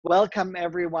welcome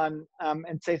everyone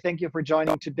and say thank you for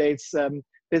joining today's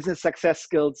business success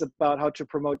skills about how to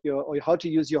promote or how to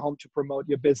use your home to promote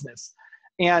your business.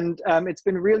 And it's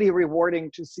been really rewarding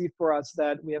to see for us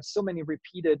that we have so many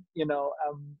repeated,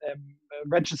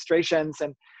 registrations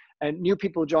and new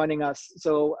people joining us.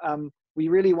 So we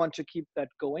really want to keep that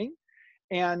going.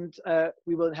 And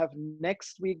we will have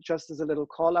next week, just as a little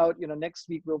call out, next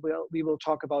week we will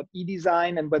talk about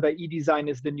e-design and whether e-design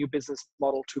is the new business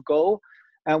model to go.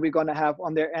 And we're going to have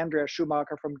on there Andrea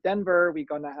Schumacher from Denver. We're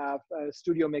going to have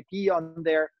Studio McGee on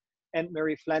there and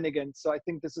Mary Flanagan. So I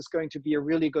think this is going to be a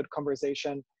really good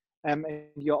conversation. And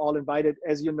you're all invited.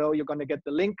 As you know, you're going to get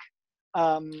the link,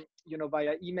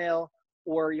 via email,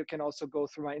 or you can also go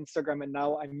through my Instagram, and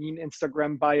now I mean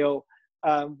Instagram bio,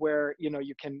 where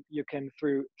you can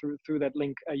through that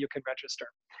link you can register.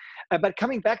 But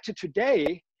coming back to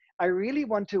today, I really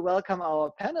want to welcome our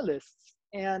panelists,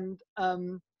 and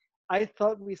I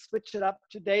thought we switch it up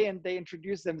today and they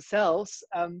introduce themselves.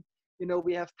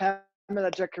 We have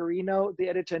Pamela Jaccarino, the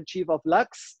editor-in-chief of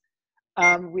Luxe.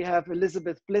 We have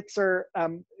Elizabeth Blitzer,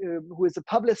 who is a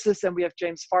publicist, and we have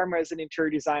James Farmer as an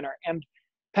interior designer. And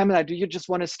Pamela, do you just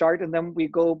want to start, and then we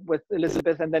go with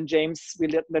Elizabeth, and then James, we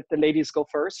let the ladies go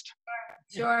first?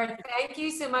 Sure. Thank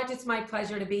you so much. It's my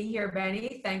pleasure to be here,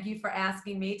 Benny. Thank you for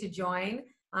asking me to join.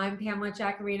 I'm Pamela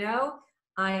Jaccarino.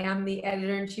 I am the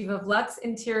editor-in-chief of Luxe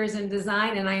Interiors and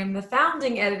Design, and I am the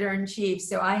founding editor-in-chief.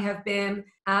 So I have been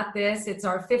at this. It's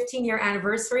our 15-year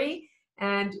anniversary,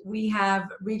 and we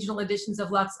have regional editions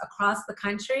of Luxe across the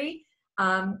country.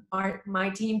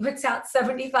 My team puts out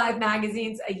 75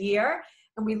 magazines a year.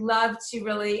 And we love to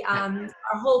really, our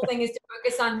whole thing is to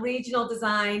focus on regional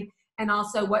design and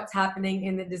also what's happening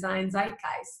in the design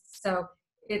zeitgeist. So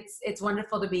it's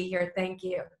wonderful to be here. Thank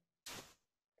you.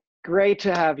 Great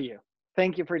to have you.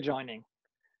 Thank you for joining.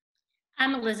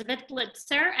 I'm Elizabeth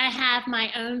Blitzer. I have my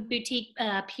own boutique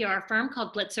PR firm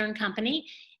called Blitzer & Company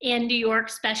in New York,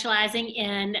 specializing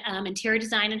in interior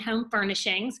design and home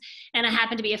furnishings. And I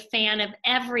happen to be a fan of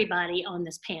everybody on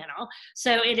this panel.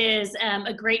 So it is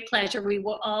a great pleasure. We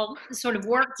will all sort of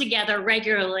work together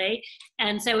regularly.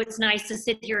 And so it's nice to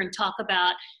sit here and talk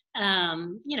about,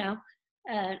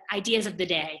 ideas of the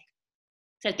day.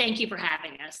 So thank you for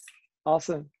having us.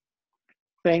 Awesome.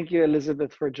 Thank you,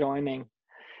 Elizabeth, for joining.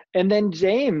 And then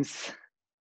James.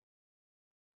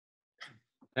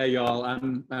 Hey y'all,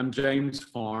 I'm James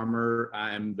Farmer.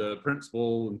 I am the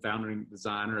principal and founding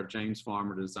designer of James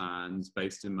Farmer Designs,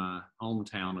 based in my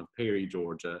hometown of Perry,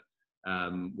 Georgia.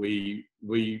 We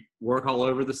work all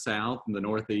over the South and the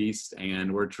Northeast,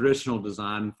 and we're a traditional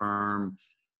design firm,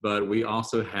 but we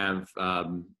also have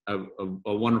a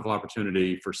wonderful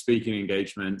opportunity for speaking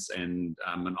engagements, and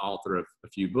I'm an author of a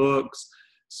few books.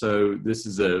 So this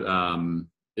is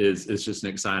it's just an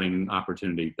exciting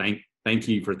opportunity. Thank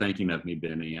you for thinking of me,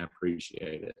 Benny. I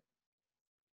appreciate it.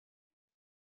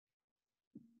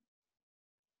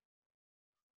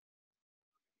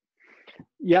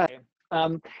 Yeah.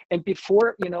 And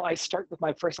before I start with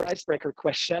my first icebreaker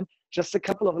question, just a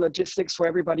couple of logistics for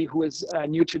everybody who is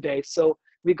new today. So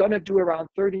we're going to do around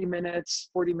 30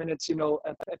 minutes, 40 minutes,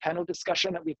 a panel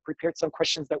discussion, and we've prepared some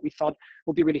questions that we thought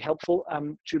would be really helpful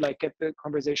to get the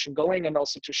conversation going and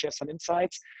also to share some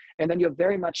insights. And then you're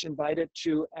very much invited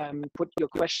to put your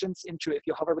questions into, if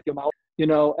you hover with your mouse,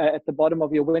 at the bottom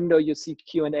of your window, you see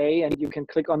Q&A, and you can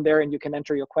click on there and you can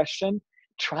enter your question.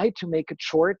 Try to make it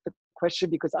short, the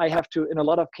question, because I have to, in a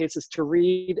lot of cases, to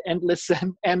read and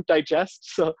listen and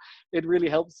digest. So it really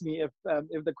helps me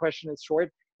if the question is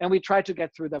short. And we try to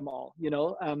get through them all,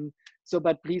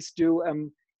 but please do,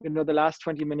 the last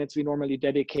 20 minutes we normally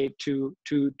dedicate to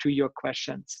your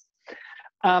questions.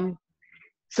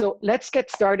 So let's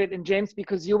get started. And James,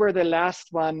 because you were the last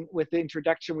one with the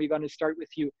introduction, we're going to start with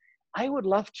you. I would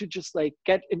love to just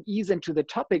get an ease into the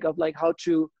topic of how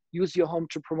to use your home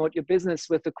to promote your business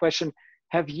with the question,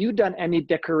 have you done any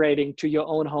decorating to your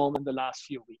own home in the last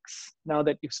few weeks, now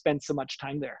that you've spent so much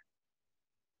time there?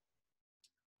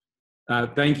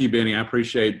 Thank you, Benny. I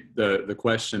appreciate the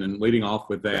question. And leading off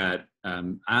with that,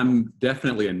 I'm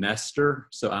definitely a nester,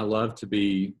 so I love to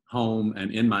be home and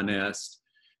in my nest.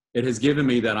 It has given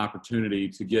me that opportunity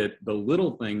to get the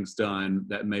little things done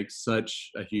that make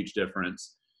such a huge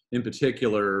difference. In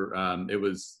particular, it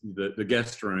was the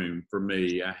guest room for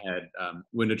me. I had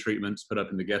window treatments put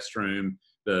up in the guest room,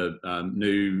 the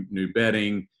new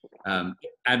bedding.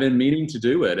 I've been meaning to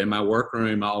do it. In my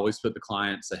workroom, I always put the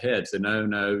clients ahead. So no,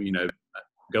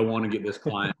 go on and get this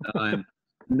client done.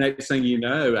 Next thing you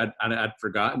know, I'd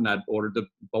forgotten I'd ordered the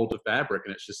bolt of fabric,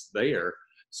 and it's just there.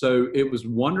 So it was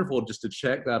wonderful just to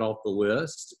check that off the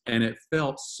list, and it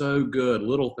felt so good.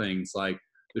 Little things like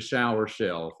the shower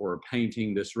shelf or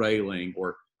painting this railing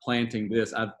or planting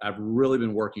this. I've really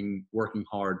been working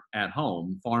hard at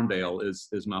home. Farmdale is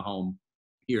my home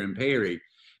here in Perry.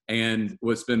 And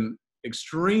what's been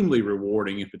extremely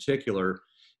rewarding in particular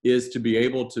is to be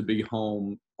able to be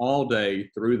home all day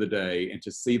through the day and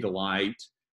to see the light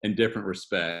in different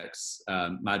respects.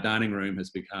 My dining room has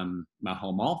become my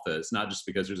home office, not just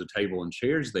because there's a table and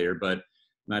chairs there, but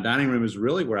my dining room is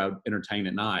really where I entertain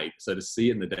at night. So to see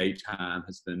it in the daytime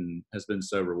has been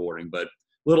so rewarding. But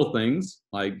little things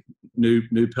like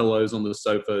new pillows on the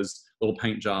sofas, little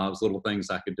paint jobs, little things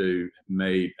I could do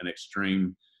made an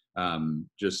extreme,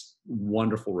 just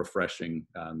wonderful, refreshing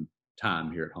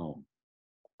time here at home.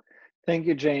 Thank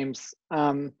you, James.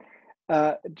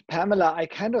 Pamela, I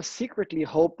kind of secretly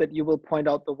hope that you will point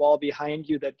out the wall behind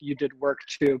you that you did work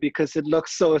to, because it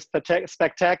looks so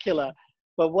spectacular.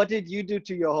 But what did you do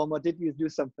to your home, or did you do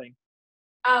something?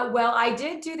 Well, I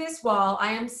did do this wall.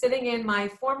 I am sitting in my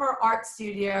former art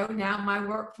studio, now my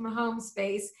work from home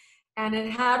space, and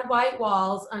it had white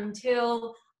walls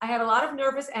until I had a lot of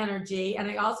nervous energy,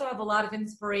 and I also have a lot of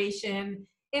inspiration,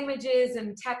 images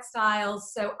and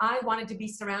textiles. So I wanted to be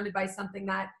surrounded by something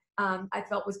that I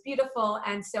felt was beautiful.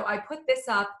 And so I put this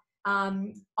up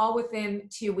all within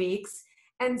 2 weeks.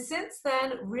 And since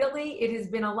then, really, it has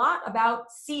been a lot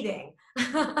about seating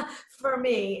for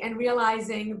me, and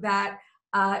realizing that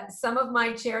some of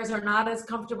my chairs are not as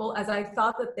comfortable as I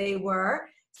thought that they were.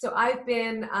 So I've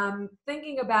been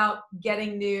thinking about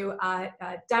getting new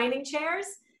dining chairs,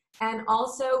 and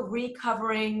also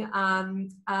recovering. I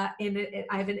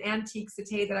have an antique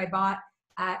settee that I bought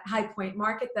at High Point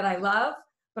Market that I love,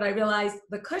 but I realized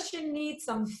the cushion needs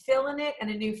some fill in it and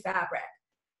a new fabric.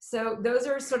 So those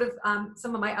are sort of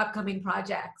some of my upcoming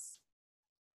projects.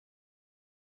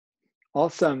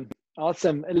 Awesome.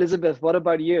 Elizabeth, what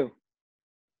about you?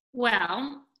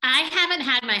 Well, I haven't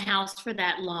had my house for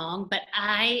that long, but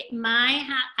I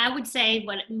would say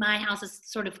my house has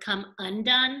sort of come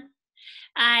undone.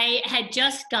 I had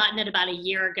just gotten it about a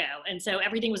year ago, and so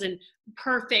everything was in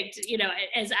perfect,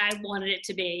 as I wanted it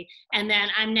to be. And then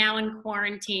I'm now in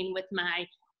quarantine with my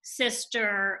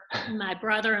sister, my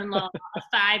brother-in-law, a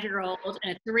 5-year-old,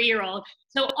 and a 3-year-old.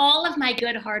 So all of my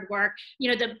good hard work,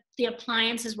 the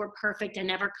appliances were perfect. I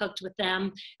never cooked with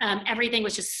them. Everything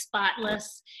was just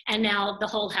spotless. And now the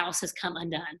whole house has come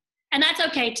undone. And that's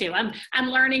okay too. I'm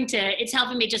learning it's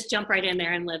helping me just jump right in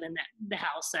there and live in the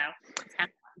house. So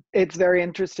it's very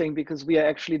interesting, because we are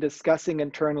actually discussing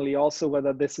internally also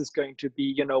whether this is going to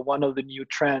be, one of the new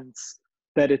trends,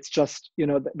 that it's just,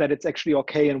 that it's actually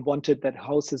okay and wanted that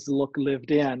houses look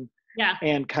lived in,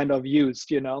 and kind of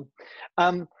used,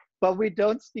 But we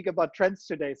don't speak about trends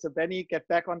today. So Benni, get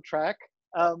back on track.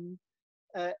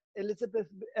 Elizabeth,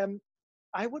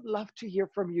 I would love to hear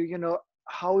from you,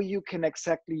 how you can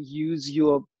exactly use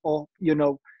your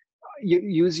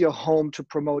home to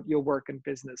promote your work and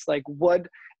business. Like, what,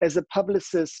 as a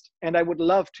publicist, and I would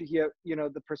love to hear,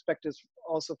 the perspectives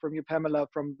also from you, Pamela,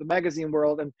 from the magazine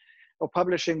world or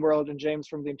publishing world, and James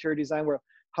from the interior design world.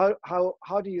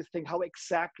 How do you think, how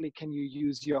exactly can you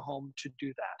use your home to do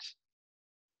that?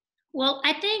 Well,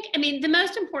 the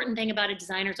most important thing about a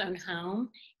designer's own home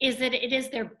is that it is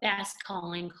their best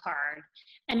calling card.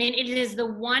 It is the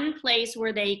one place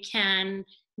where they can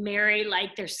marry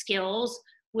their skills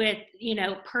with,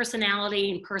 personality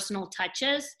and personal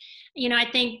touches. I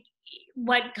think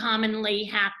what commonly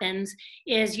happens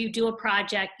is you do a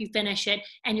project, you finish it,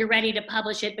 and you're ready to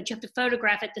publish it, but you have to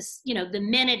photograph it the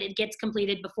minute it gets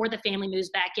completed before the family moves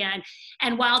back in.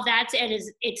 And while that's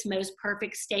its most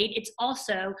perfect state, it's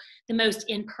also the most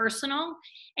impersonal.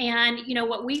 And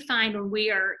what we find when we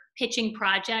are pitching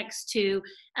projects to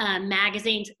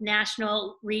magazines,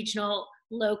 national, regional,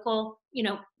 local,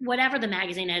 whatever the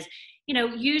magazine is,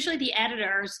 usually the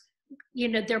editors,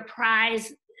 their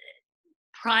prize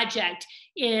project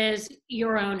is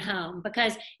your own home,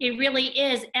 because it really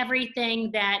is everything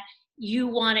that you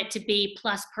want it to be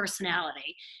plus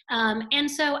personality. And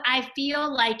so I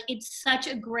feel like it's such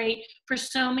a great, for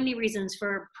so many reasons,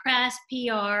 for press,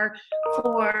 PR,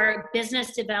 for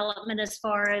business development, as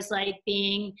far as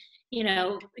being,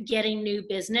 getting new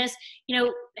business,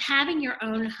 having your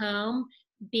own home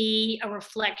be a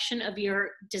reflection of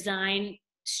your design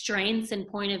strengths and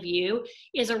point of view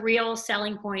is a real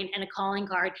selling point and a calling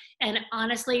card, and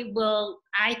honestly will,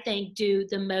 I think, do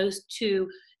the most to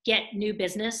get new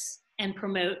business and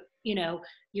promote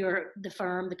the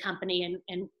firm, the company,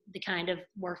 and the kind of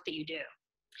work that you do.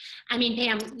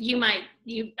 Pam,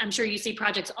 I'm sure you see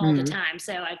projects all the time,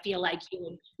 so I feel like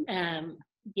you would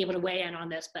be able to weigh in on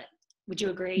this, but would you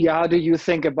agree? Yeah, how do you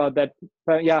think about that?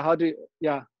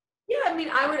 Yeah, I mean,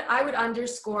 I would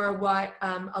underscore what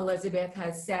Elizabeth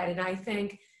has said, and I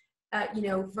think, you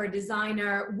know, for a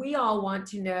designer, we all want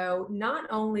to know not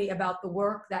only about the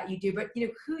work that you do, but you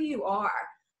know who you are.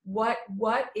 What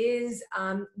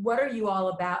are you all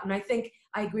about? And I think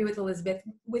I agree with Elizabeth.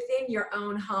 Within your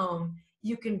own home,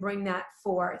 you can bring that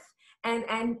forth. And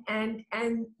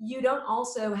you don't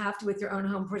also have to, with your own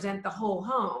home, present the whole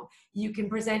home. You can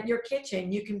present your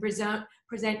kitchen. You can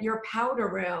present your powder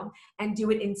room and do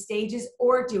it in stages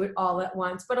or do it all at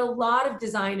once. But a lot of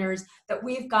designers that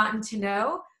we've gotten to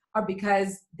know are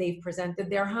because they've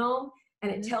presented their home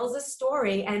and it tells a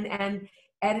story, and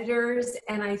editors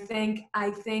and I think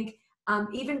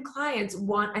even clients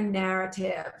want a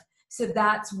narrative. So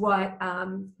that's what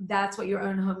your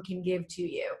own home can give to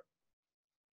you.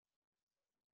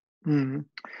 Mm.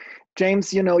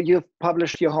 James, you know, you've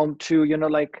published your home too, you know,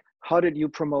 like how did you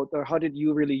promote, or how did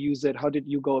you really use it? How did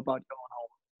you go about your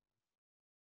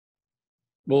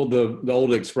Well, the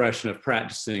old expression of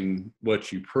practicing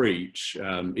what you preach,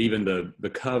 even the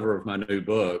cover of my new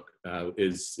book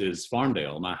is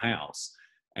Farmdale, my house.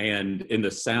 And in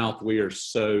the South, we are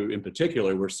so, in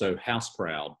particular, we're so house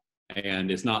proud.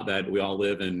 And it's not that we all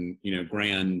live in, you know,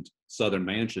 grand Southern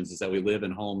mansions, it's that we live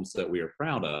in homes that we are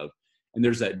proud of. And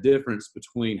there's that difference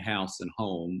between house and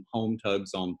home. Home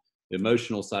tugs on the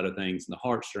emotional side of things and the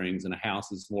heartstrings, and a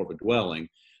house is more of a dwelling.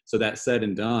 So that said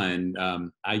and done,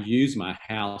 I use my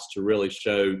house to really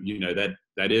show, you know,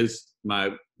 that is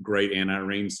my great Aunt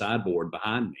Irene sideboard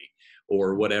behind me,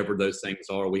 or whatever those things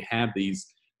are. We have these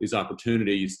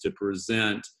opportunities to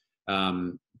present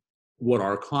what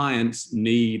our clients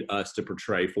need us to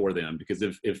portray for them. Because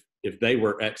if they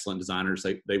were excellent designers,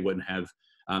 they wouldn't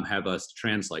have us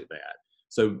translate that.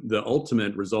 So the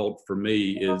ultimate result for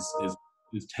me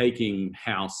is taking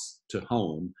house to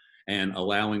home and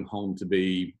allowing home to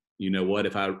be, you know what,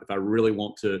 if I really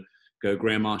want to go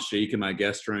grandma chic in my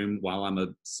guest room while I'm a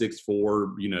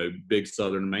 6'4", you know, big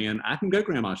Southern man, I can go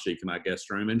grandma chic in my guest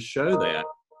room and show that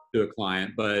to a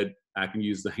client, but I can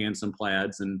use the handsome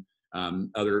plaids and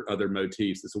other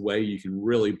motifs. It's a way you can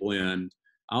really blend.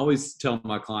 I always tell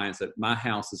my clients that my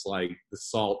house is like the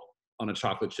salt on a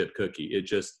chocolate chip cookie. It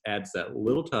just adds that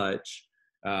little touch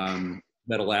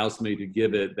that allows me to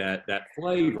give it that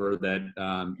flavor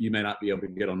that you may not be able to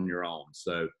get on your own.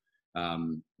 So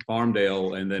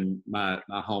Farmdale and then my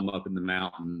home up in the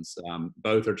mountains,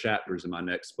 both are chapters in my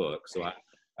next book. So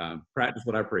I practice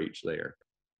what I preach there.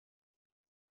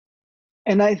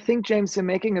 And I think, James, you're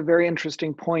making a very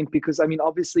interesting point, because I mean,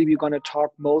 obviously we're going to talk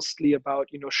mostly about,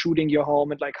 you know, shooting your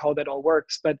home and like how that all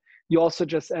works, but you also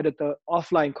just added the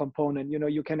offline component. You know,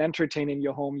 you can entertain in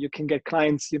your home, you can get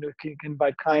clients, you know, you can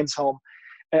invite clients home.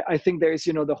 I think there's,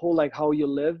 you know, the whole like how you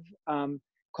live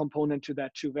component to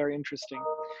that too. Very interesting.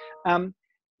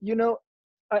 You know,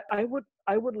 I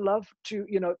would love to,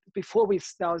 you know, before we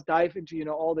now dive into, you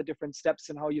know, all the different steps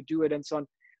and how you do it and so on,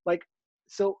 like,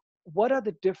 so what are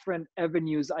the different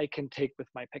avenues I can take with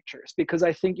my pictures? Because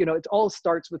I think, you know, it all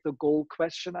starts with the goal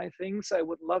question, I think. So I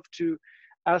would love to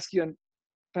ask you, and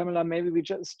Pamela, maybe we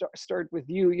just start with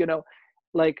you, you know,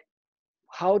 like,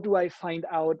 how do I find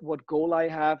out what goal I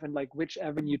have and like which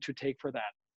avenue to take for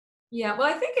that? Yeah, well,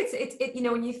 I think it's you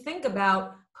know, when you think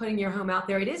about putting your home out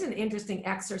there, it is an interesting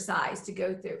exercise to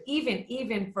go through,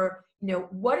 even for, you know,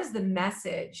 what is the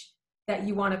message that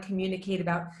you want to communicate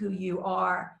about who you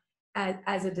are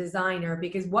as a designer,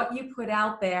 because what you put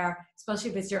out there, especially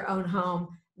if it's your own home,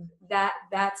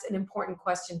 that's an important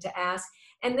question to ask.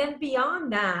 And then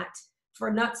beyond that, for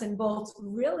nuts and bolts,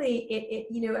 really,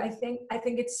 you know, I think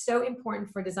it's so important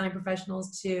for design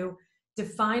professionals to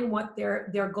define what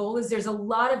their goal is. There's a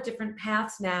lot of different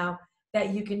paths now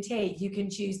that you can take. You can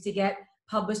choose to get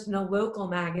published in a local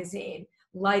magazine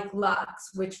like Luxe,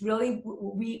 which really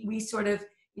we sort of,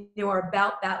 you know, are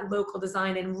about that local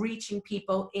design and reaching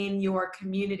people in your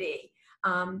community.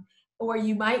 Or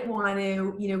you might want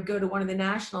to, you know, go to one of the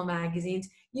national magazines.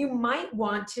 You might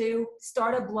want to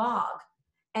start a blog,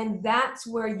 and that's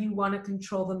where you want to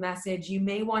control the message. You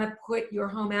may want to put your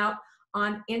home out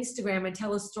on Instagram and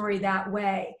tell a story that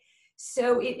way.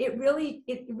 So it really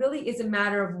is a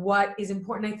matter of what is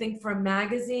important. I think for a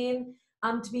magazine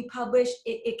to be published,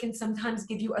 it can sometimes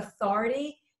give you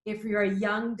authority. If you're a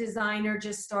young designer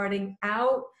just starting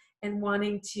out and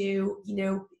wanting to, you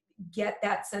know, get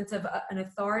that sense of an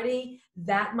authority,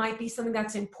 that might be something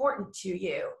that's important to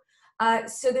you.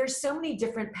 So there's so many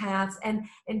different paths, and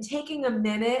taking a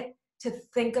minute to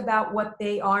think about what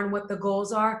they are and what the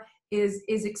goals are is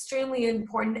extremely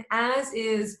important, as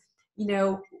is, you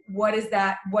know, what is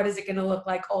it going to look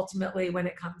like ultimately when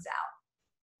it comes out.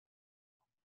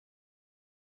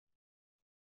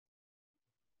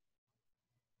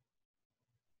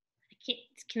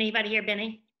 Can anybody hear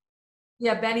Benny?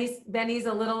 Yeah, Benny's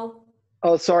a little.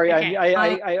 Oh, sorry. Okay.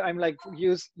 I'm like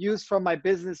used from my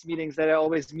business meetings that I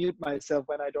always mute myself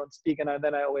when I don't speak, and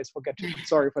then I always forget to.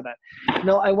 Sorry for that.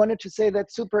 No, I wanted to say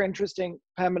that's super interesting,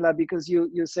 Pamela, because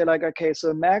you say like, okay, so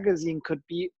a magazine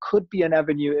could be an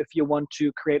avenue if you want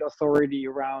to create authority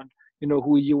around, you know,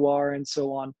 who you are and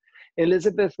so on.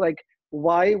 Elizabeth, like,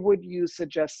 why would you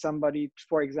suggest somebody,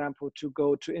 for example, to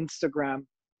go to Instagram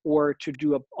or to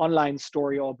do an online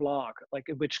story or blog? Like,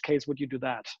 in which case would you do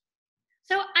that?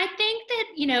 So I think that,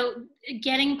 you know,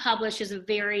 getting published is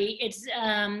it's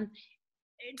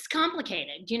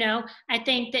complicated. You know, I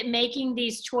think that making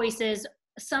these choices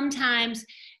sometimes,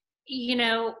 you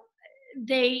know,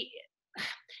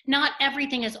 not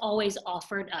everything is always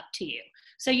offered up to you.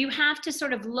 So you have to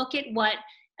sort of look at what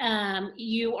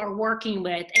you are working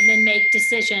with and then make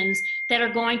decisions that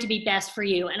are going to be best for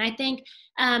you. And I think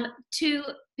to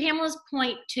Pamela's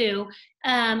point too,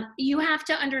 you have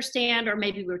to understand, or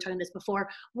maybe we were talking this before,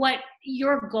 what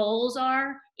your goals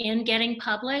are in getting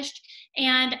published.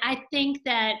 And I think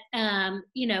that,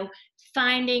 you know,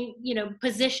 finding, you know,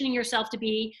 positioning yourself to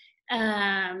be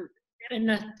an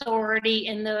authority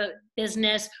in the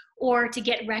business or to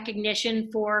get recognition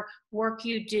for work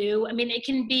you do. I mean, it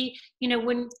can be, you know,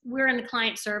 when we're in the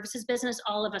client services business,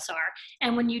 all of us are.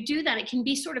 And when you do that, it can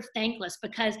be sort of thankless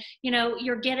because, you know,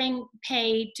 you're getting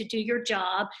paid to do your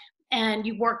job and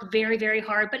you work very, very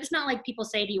hard, but it's not like people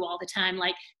say to you all the time,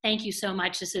 like, thank you so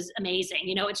much, this is amazing.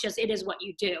 You know, it's just, it is what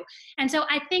you do. And so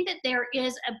I think that there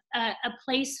is a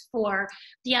place for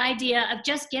the idea of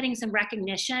just getting some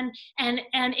recognition, and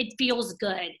it feels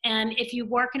good. And if you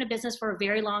work in a business for a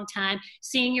very long time,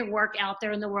 seeing your work out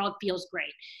there in the world feels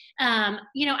great.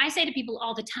 You know, I say to people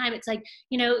all the time, it's like,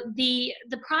 you know, the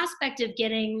prospect of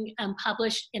getting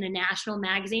published in a national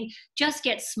magazine just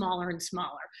gets smaller and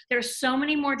smaller. There's so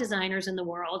many more designers in the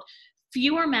world,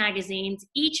 fewer magazines.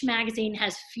 Each magazine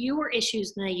has fewer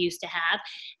issues than they used to have.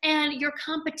 And your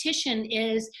competition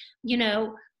is, you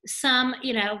know,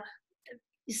 somebody's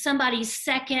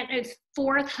second or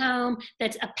fourth home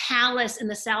that's a palace in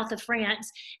the south of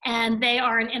France, and they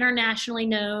are an internationally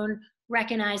known,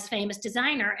 recognized, famous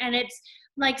designer. And it's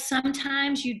like,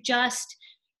 sometimes you just,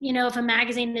 you know, if a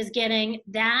magazine is getting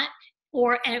that,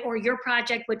 or your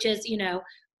project, which is, you know,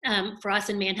 for us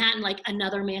in Manhattan, like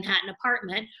another Manhattan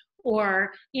apartment,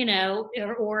 or, you know,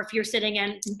 or if you're sitting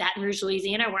in Baton Rouge,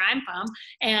 Louisiana, where I'm from,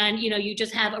 and, you know, you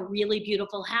just have a really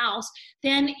beautiful house,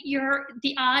 then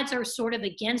the odds are sort of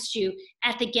against you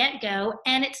at the get-go.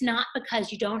 And it's not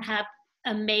because you don't have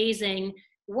amazing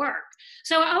work.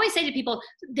 So I always say to people,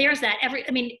 there's that.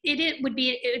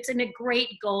 It's a great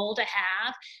goal to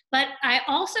have. But I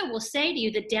also will say to you,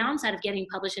 the downside of getting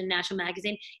published in a national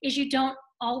magazine is you don't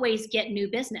always get new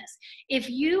business. If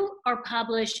you are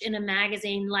published in a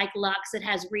magazine like Luxe that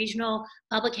has regional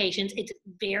publications, it's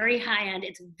very high-end,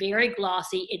 it's very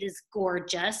glossy, it is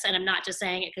gorgeous, and I'm not just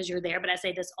saying it because you're there, but I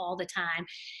say this all the time.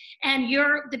 And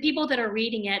the people that are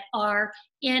reading it are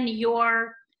in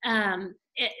your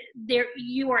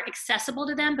you are accessible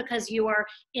to them because you are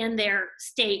in their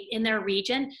state, in their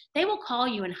region. They will call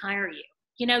you and hire you.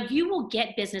 You know, you will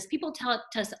get business. People tell it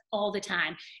to us all the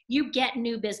time. You get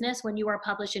new business when you are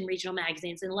published in regional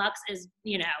magazines. And Luxe is,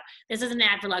 you know, this is an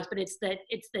ad for Luxe, but it's the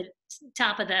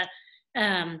top of the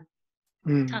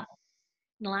top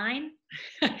line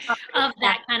of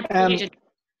that kind of publication.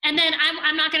 And then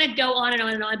I'm not going to go on and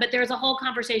on and on, but there's a whole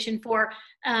conversation for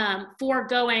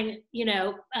foregoing, you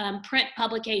know, print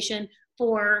publication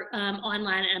for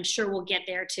online, and I'm sure we'll get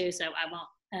there too. So I won't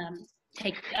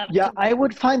take. I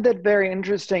would find that very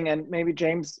interesting, and maybe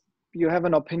James, you have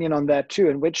an opinion on that too.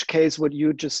 In which case, would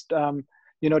you just,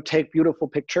 you know, take beautiful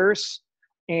pictures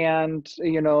and,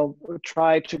 you know,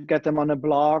 try to get them on a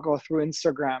blog or through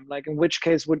Instagram? Like, in which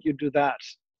case would you do that?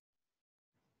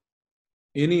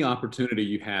 Any opportunity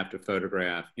you have to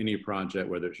photograph any project,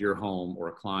 whether it's your home or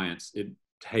a client's,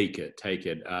 take it.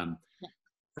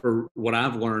 For what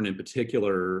I've learned in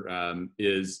particular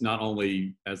is not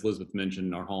only, as Elizabeth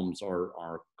mentioned, our homes are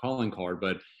our calling card,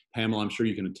 but Pamela, I'm sure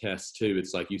you can attest too.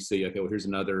 It's like you see, okay, well, here's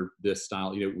another this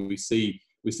style. You know, we see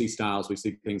styles, we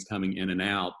see things coming in and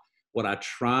out. What I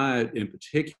try in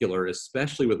particular,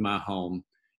 especially with my home,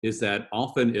 is that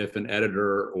often if an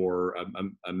editor or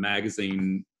a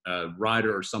magazine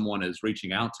writer or someone is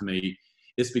reaching out to me,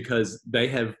 it's because they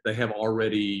have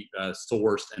already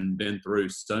sourced and been through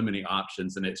so many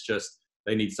options, and it's just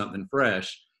they need something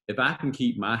fresh. If I can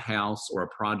keep my house or a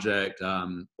project,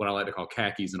 what I like to call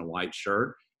khakis and a white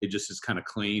shirt, it just is kind of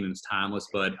clean and it's timeless,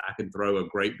 but I can throw a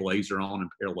great blazer on and a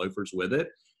pair of loafers with it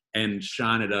and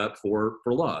shine it up for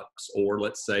Luxe. Or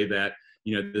let's say that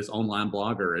this online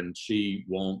blogger, and she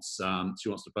wants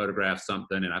to photograph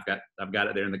something, and I've got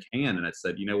it there in the can, and I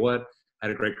said, you know what, I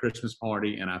had a great Christmas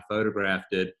party and I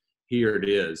photographed it. Here it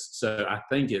is. So I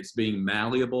think it's being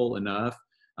malleable enough,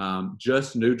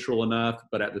 just neutral enough,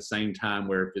 but at the same time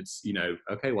where if it's,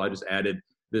 okay, well, I just added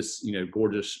this,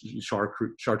 gorgeous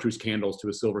chartreuse candles to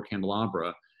a silver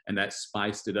candelabra, and that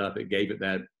spiced it up. It gave it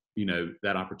that,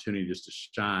 that opportunity just to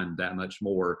shine that much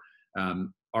more.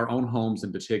 Our own homes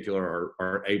in particular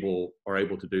are able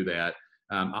to do that.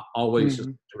 I always just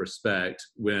respect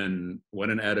when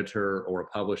an editor or a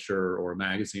publisher or a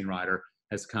magazine writer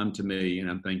has come to me and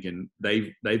I'm thinking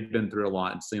they've been through a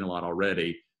lot and seen a lot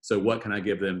already. So what can I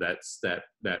give them that's that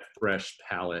fresh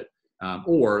palette,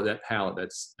 or that palette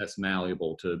that's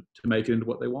malleable to make it into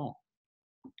what they want.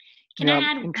 Can I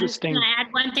add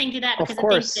one thing to that? Of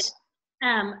course.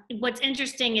 I think that, what's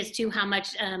interesting is too how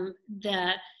much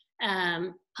the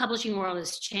publishing world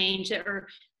has changed.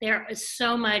 There is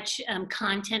so much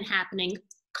content happening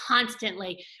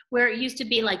constantly, where it used to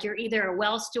be like you're either a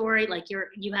well story, like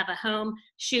you have a home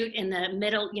shoot in the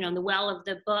middle, in the well of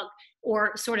the book,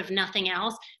 or sort of nothing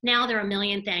else. Now there are a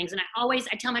million things. And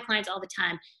I tell my clients all the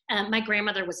time, my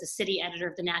grandmother was a city editor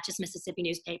of the Natchez, Mississippi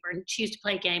newspaper, and she used to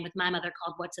play a game with my mother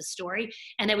called What's a Story?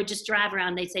 And they would just drive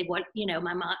around, they'd say, my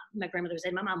grandmother would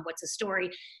say, my mom, what's a story?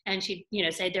 And she'd,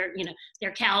 say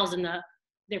they're cows in the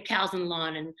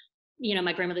lawn. And,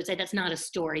 my grandmother would say, that's not a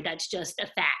story, that's just a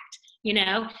fact.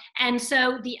 And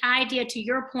so the idea, to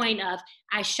your point of,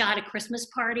 I shot a Christmas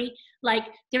party, like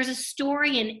there's a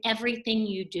story in everything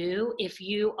you do if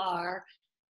you are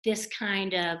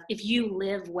if you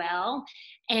live well.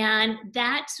 And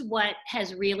that's what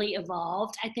has really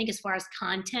evolved, I think, as far as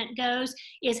content goes,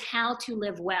 is how to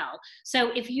live well. So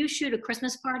if you shoot a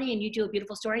Christmas party and you do a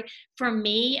beautiful story, for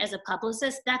me as a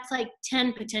publicist, that's like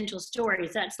 10 potential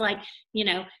stories. That's like,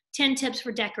 10 tips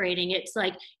for decorating. It's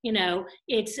like,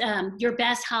 it's your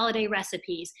best holiday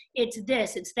recipes. It's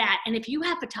this, it's that. And if you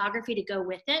have photography to go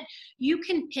with it, you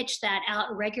can pitch that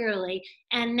out regularly.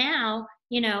 And now,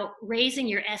 raising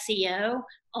your SEO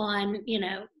on,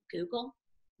 Google,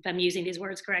 if I'm using these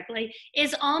words correctly,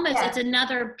 is almost, it's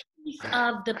another piece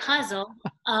of the puzzle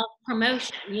of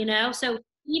promotion, So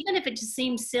even if it just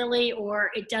seems silly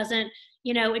or it doesn't,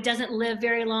 it doesn't live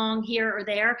very long here or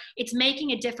there, it's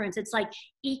making a difference. It's like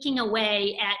eking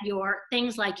away at your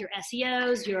things like your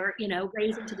SEOs, your,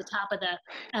 raising to the top of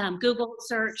the Google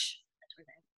search.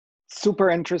 Super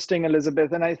interesting,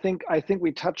 Elizabeth. And I think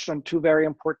we touched on two very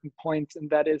important points, and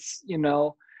that is,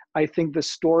 I think the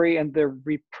story and the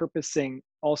repurposing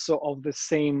also of the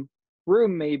same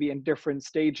room, maybe in different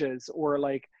stages, or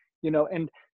like, and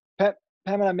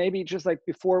Pamela, maybe just like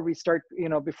before we start,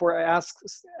 before I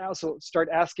also start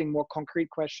asking more concrete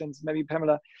questions, maybe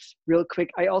Pamela, real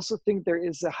quick, I also think there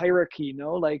is a hierarchy,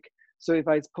 like, so if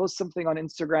I post something on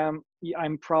Instagram,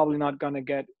 I'm probably not going to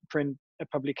get print a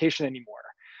publication anymore.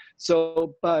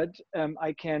 So, but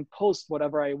I can post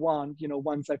whatever I want,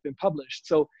 once I've been published.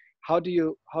 So how do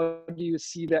you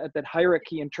see that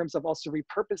hierarchy in terms of also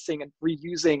repurposing and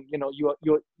reusing,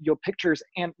 your pictures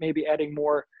and maybe adding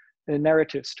more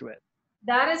narratives to it?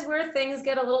 That is where things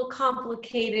get a little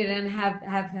complicated and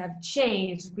have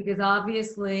changed, because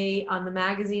obviously on the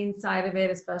magazine side of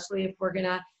it, especially if we're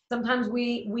gonna, sometimes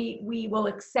we will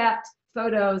accept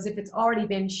photos if it's already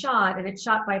been shot and it's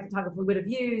shot by a photographer we would have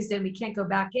used and we can't go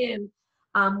back in.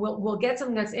 We'll get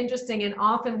something that's interesting, and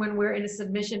often when we're in a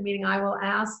submission meeting, I will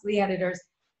ask the editors,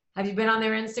 have you been on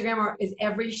their Instagram, or is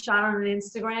every shot on an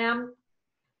Instagram?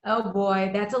 Oh boy,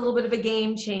 that's a little bit of a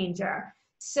game changer.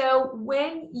 So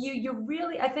when you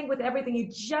really, I think with everything, you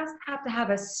just have to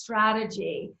have a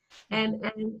strategy. And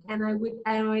I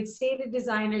would say to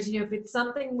designers, if it's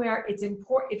something where it's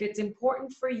important, if it's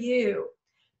important for you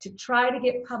to try to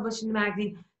get published in the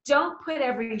magazine, don't put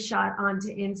every shot onto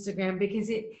Instagram, because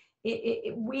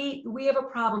we have a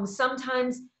problem.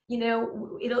 Sometimes,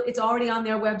 it's already on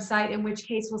their website, in which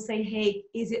case we'll say, hey,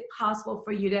 is it possible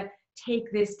for you to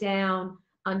take this down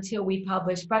until we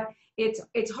publish? But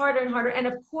it's harder and harder. And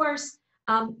of course,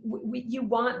 you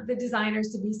want the designers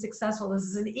to be successful. This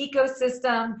is an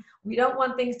ecosystem. We don't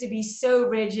want things to be so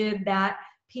rigid that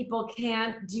people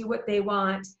can't do what they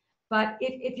want. But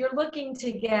if you're looking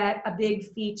to get a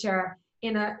big feature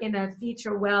in a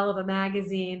feature well of a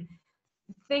magazine,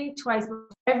 think twice before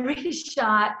every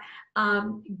shot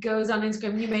goes on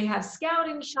Instagram. You may have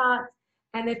scouting shots,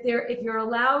 and if you're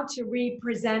allowed to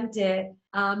represent it,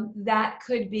 that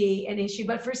could be an issue.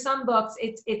 But for some books,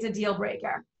 it's a deal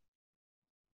breaker.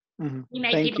 Mm-hmm. You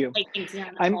make people take things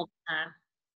down all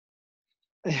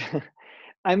the time.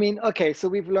 I mean, okay, so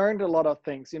we've learned a lot of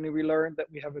things. We learned that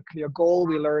we have a clear goal.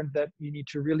 We learned that we need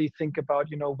to really think about,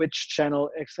 which channel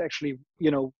is actually,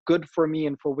 good for me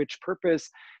and for which purpose.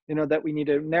 That we need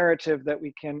a narrative that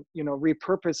we can,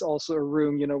 repurpose also a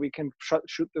room. We can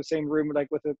shoot the same room like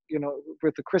with a,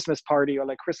 with a Christmas party or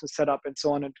like Christmas setup and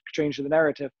so on, and change the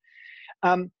narrative.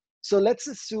 So let's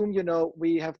assume,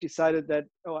 we have decided that,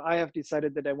 I have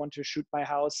decided that I want to shoot my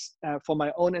house for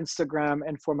my own Instagram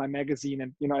and for my magazine.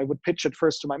 And, I would pitch it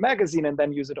first to my magazine and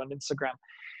then use it on Instagram.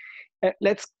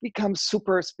 Let's become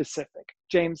super specific.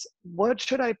 James, what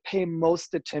should I pay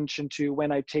most attention to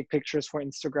when I take pictures for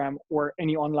Instagram or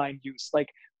any online use? Like,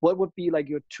 what would be like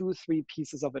your 2-3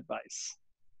 pieces of advice?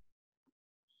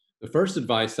 The first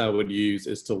advice I would use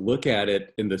is to look at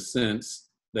it in the sense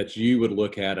that you would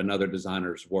look at another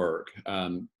designer's work.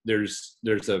 There's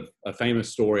a famous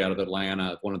story out of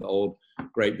Atlanta of one of the old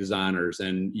great designers,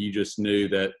 and you just knew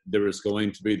that there was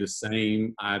going to be the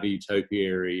same ivy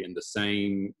topiary and the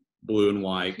same blue and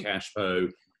white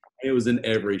cashpo. It was in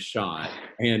every shot,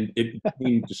 and it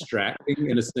became distracting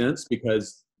in a sense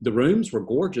because the rooms were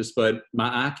gorgeous, but my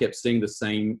eye kept seeing the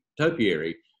same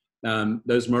topiary.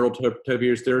 Those myrtle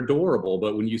topiaries, they're adorable,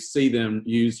 but when you see them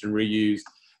used and reused,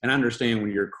 and I understand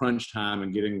when you're crunch time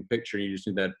and getting a picture, you just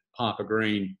need that pop of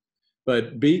green.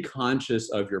 But be conscious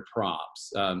of your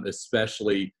props,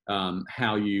 especially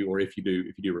how you, or if you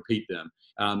do repeat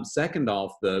them. Second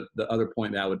off, the other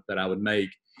point that I would make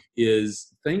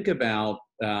is think about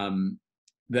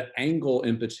the angle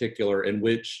in particular in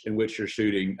which you're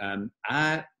shooting.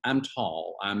 I'm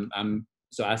tall.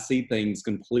 So I see things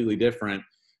completely different.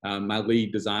 My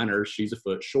lead designer, she's a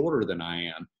foot shorter than I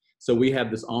am. So we have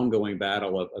this ongoing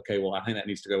battle of, okay, well, I think that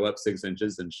needs to go up 6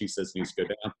 inches, and she says it needs to go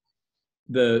down.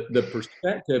 The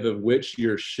perspective of which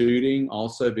you're shooting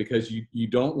also, because you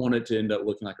don't want it to end up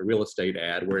looking like a real estate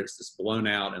ad where it's just blown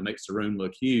out and makes the room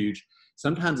look huge.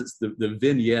 Sometimes it's the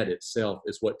vignette itself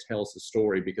is what tells the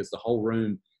story, because the whole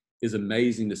room is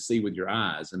amazing to see with your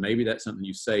eyes. And maybe that's something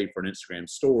you save for an Instagram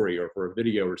story or for a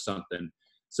video or something.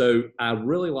 So I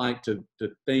really like to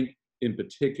think in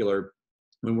particular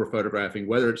when we're photographing,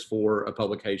 whether it's for a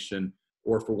publication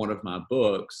or for one of my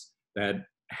books, that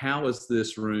how is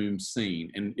this room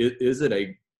seen? And is it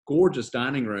a gorgeous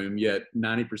dining room, yet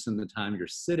 90% of the time you're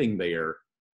sitting there?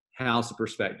 How's the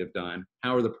perspective done?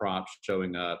 How are the props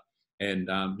showing up? And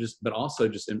but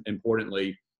also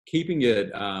importantly, keeping it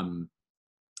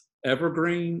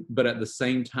evergreen, but at the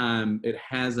same time, it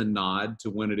has a nod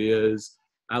to when it is.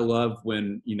 I love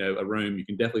when, a room, you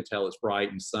can definitely tell it's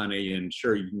bright and sunny, and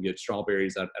sure, you can get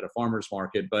strawberries at a farmer's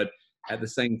market, but at the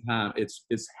same time, it's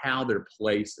how they're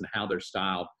placed and how they're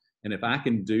styled. And if I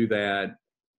can do that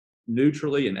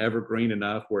neutrally and evergreen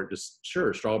enough where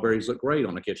sure, strawberries look great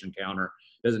on a kitchen counter,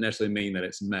 doesn't necessarily mean that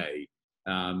it's May.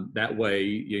 That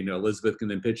way, Elizabeth can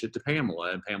then pitch it to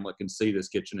Pamela, and Pamela can see this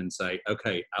kitchen and say,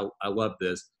 okay, I love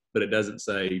this, but it doesn't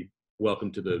say,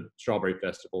 welcome to the Strawberry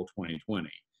Festival 2020.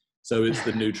 So it's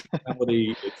the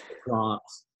neutrality, it's the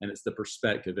prompts, and it's the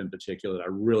perspective in particular that I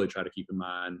really try to keep in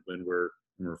mind when we're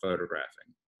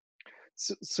photographing.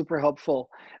 Super helpful.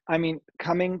 I mean,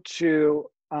 coming to,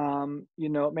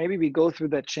 maybe we go through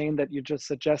that chain that you just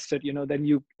suggested, then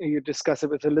you discuss it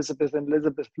with Elizabeth, and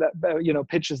Elizabeth,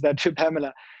 pitches that to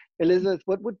Pamela. Elizabeth,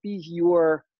 what would be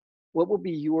your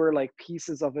like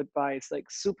pieces of advice, like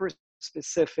super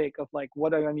specific of like,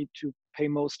 what do I need to pay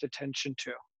most attention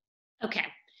to? Okay.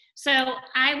 So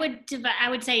I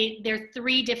would say there are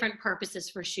 3 different purposes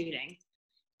for shooting.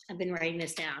 I've been writing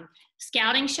this down.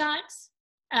 Scouting shots,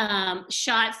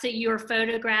 shots that you're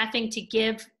photographing to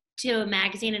give to a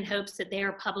magazine in hopes that they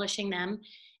are publishing them.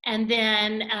 And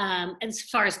then as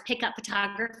far as pickup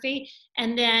photography,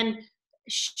 and then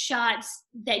shots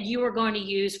that you are going to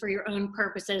use for your own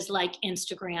purposes like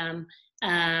Instagram,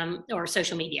 or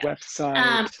social media.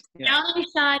 Website. Scouting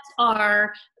shots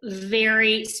are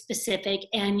very specific,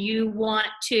 and you want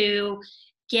to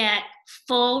get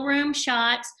full room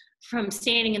shots from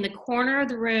standing in the corner of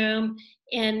the room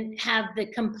and have the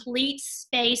complete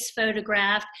space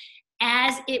photographed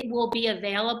as it will be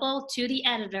available to the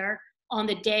editor on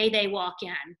the day they walk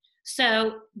in.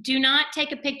 So do not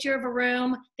take a picture of a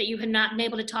room that you have not been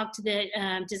able to talk to the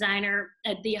designer,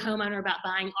 the homeowner about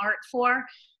buying art for.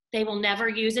 They will never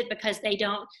use it because they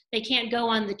can't go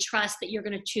on the trust that you're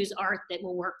going to choose art that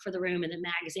will work for the room in the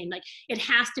magazine. Like, it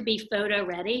has to be photo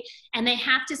ready, and they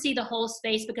have to see the whole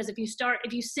space, because if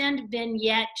you send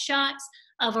vignette shots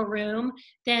of a room,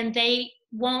 then they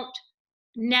won't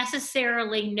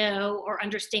necessarily know or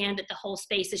understand that the whole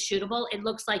space is shootable. It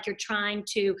looks like you're trying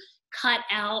to cut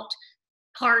out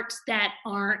parts that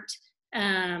aren't,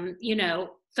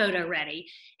 photo ready.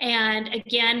 And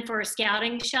again, for a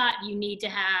scouting shot, you need to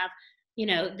have, you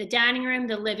know, the dining room,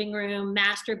 the living room,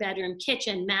 master bedroom,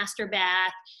 kitchen, master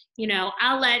bath. You know,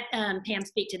 I'll let Pam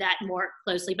speak to that more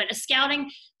closely, but a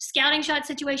scouting shot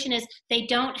situation is, they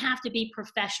don't have to be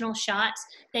professional shots.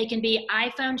 They can be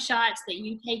iPhone shots that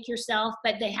you take yourself,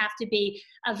 but they have to be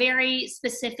a very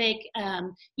specific,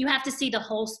 you have to see the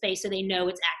whole space so they know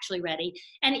it's actually ready.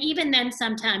 And even then,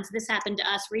 sometimes, this happened to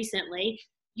us recently,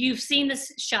 you've seen the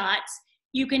shots,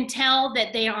 you can tell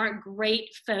that they aren't great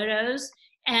photos,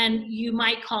 and you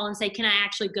might call and say, can I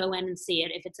actually go in and see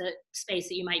it if it's a space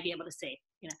that you might be able to see,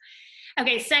 you know.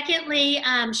 Okay, secondly,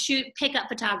 pickup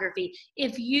photography.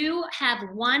 If you have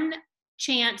one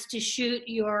chance to shoot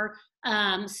your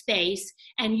space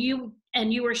and you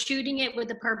are shooting it with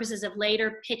the purposes of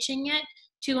later pitching it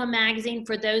to a magazine,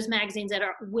 for those magazines that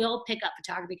will pick up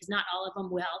photography, because not all of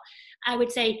them will, I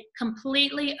would say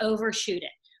completely overshoot it.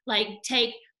 Like,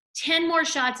 take 10 more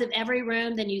shots of every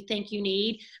room than you think you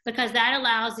need, because that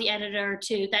allows the editor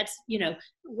to, that's, you know,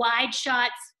 wide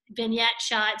shots, vignette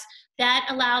shots, that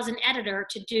allows an editor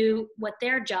to do what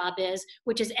their job is,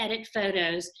 which is edit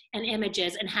photos and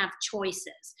images and have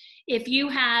choices. If you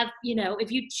have, you know,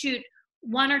 if you shoot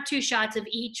 1 or 2 shots of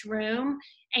each room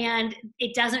and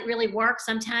it doesn't really work,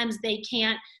 sometimes they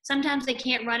can't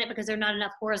run it because there are not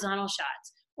enough horizontal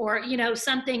shots, or, you know,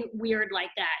 something weird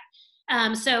like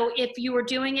that. So if you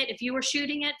were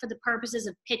shooting it for the purposes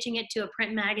of pitching it to a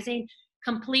print magazine,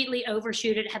 completely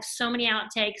overshoot it, have so many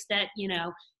outtakes that, you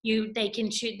know, they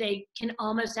can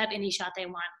almost have any shot they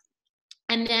want.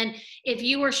 And then if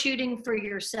you were shooting for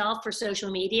yourself for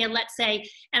social media, let's say,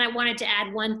 and I wanted to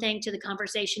add one thing to the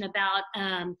conversation about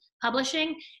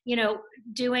publishing, you know,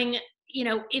 doing, you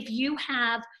know, if you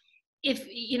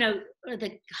know,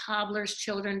 the cobbler's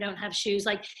children don't have shoes,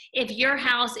 like, if your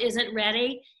house isn't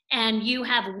ready and you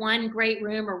have one great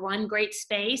room or one great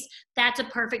space, that's a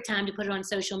perfect time to put it on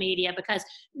social media, because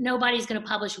nobody's going to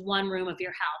publish one room of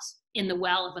your house in the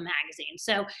well of a magazine.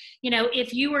 So, you know,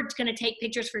 if you were going to take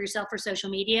pictures for yourself for social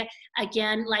media,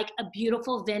 again, like, a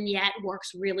beautiful vignette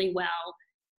works really well,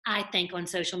 I think, on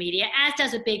social media, as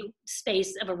does a big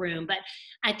space of a room. But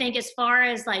I think, as far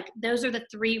as, like, those are the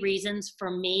 3 reasons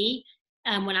for me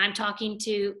when I'm talking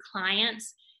to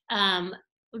clients,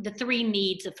 the 3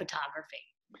 needs of photography.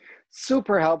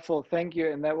 Super helpful, thank you.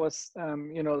 And that was,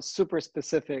 you know, super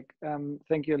specific.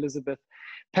 Thank you, Elizabeth.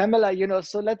 Pamela, you know,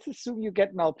 so let's assume you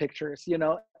get now pictures, you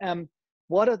know,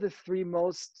 what are the 3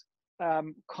 most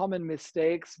common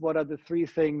mistakes? What are the 3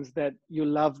 things that you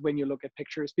love when you look at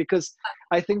pictures? Because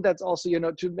I think that's also, you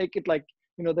know, to make it like,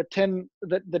 you know, the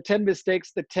 10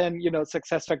 mistakes, the 10, you know,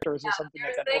 success factors, or something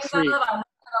like that. Or 3.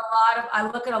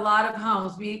 I look at a lot of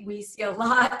homes. We see a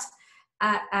lot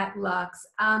at Luxe.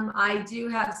 I do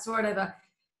have sort of a,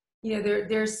 you know,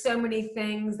 there's so many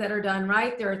things that are done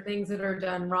right. There are things that are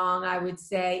done wrong. I would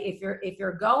say if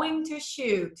you're going to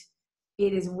shoot,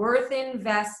 it is worth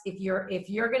if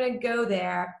you're going to go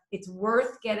there, it's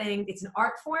worth getting, it's an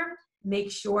art form.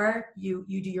 Make sure you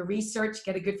do your research,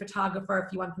 get a good photographer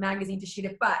if you want the magazine to shoot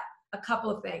it. But a couple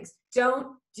of things: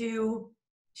 don't do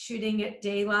shooting at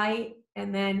daylight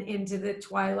and then into the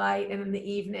twilight and in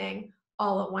the evening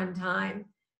all at one time.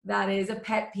 That is a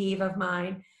pet peeve of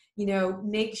mine. You know,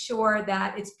 make sure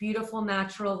that it's beautiful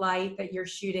natural light that you're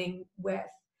shooting with.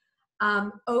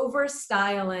 Over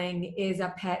styling is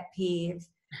a pet peeve.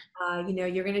 You know,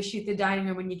 you're going to shoot the dining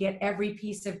room when you get every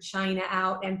piece of china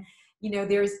out, and, you know,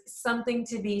 there's something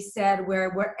to be said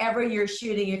where wherever you're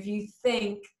shooting, if you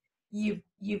think you've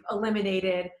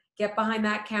eliminated, get behind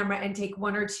that camera and take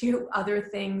 1 or 2 other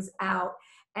things out,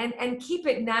 and keep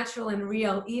it natural and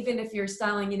real. Even if you're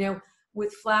styling, you know,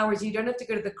 with flowers, you don't have to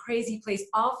go to the crazy place.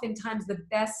 Oftentimes the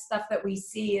best stuff that we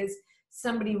see is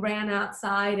somebody ran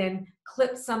outside and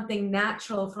clipped something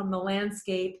natural from the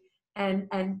landscape and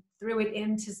threw it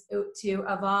into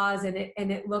a vase,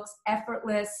 and it looks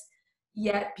effortless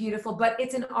yet beautiful. But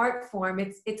it's an art form.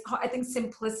 It's I think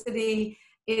simplicity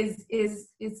is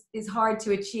hard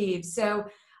to achieve. So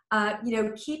you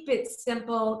know, keep it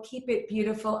simple, keep it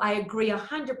beautiful. I agree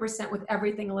 100% with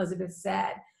everything Elizabeth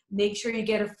said. Make sure you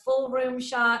get a full room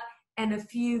shot and a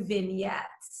few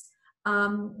vignettes.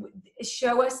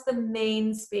 Show us the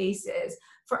main spaces.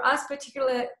 For us,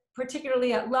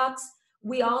 particularly at Luxe,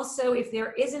 we also, if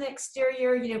there is an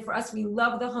exterior, you know, for us, we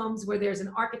love the homes where there's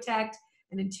an architect,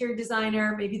 an interior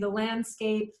designer, maybe the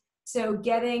landscape. So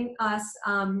getting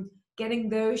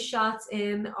those shots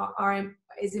in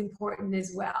is important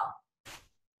as well.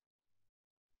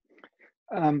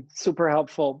 Super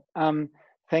helpful.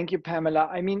 Thank you, Pamela.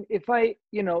 I mean, if I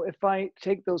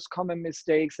take those common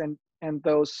mistakes and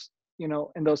those,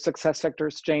 in those success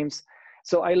factors, James.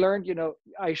 So I learned,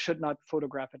 I should not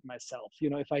photograph it myself,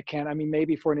 if I can. I mean,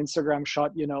 maybe for an Instagram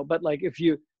shot, but like if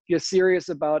you're serious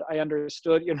about, I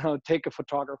understood, take a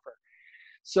photographer.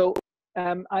 So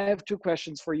I have two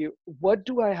questions for you. What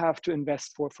do I have to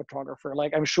invest for a photographer?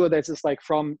 Like, I'm sure this is like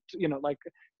from,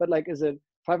 but like, is it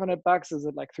 $500? Is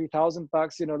it like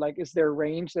 $3,000? Like, is there a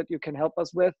range that you can help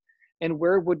us with? And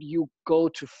where would you go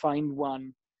to find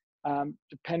one,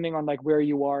 depending on like where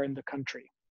you are in the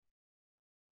country?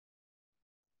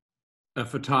 A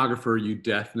photographer, you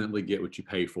definitely get what you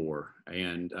pay for.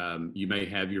 And you may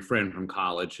have your friend from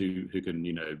college who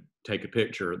can, take a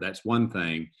picture. That's one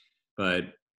thing.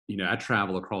 But, I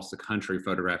travel across the country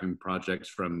photographing projects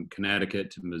from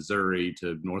Connecticut to Missouri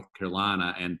to North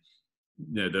Carolina. And,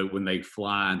 when they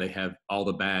fly and they have all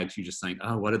the bags, you just think,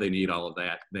 oh, what do they need all of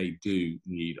that? They do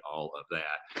need all of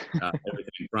that.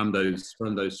 Everything from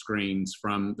those screens,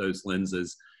 from those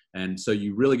lenses. And so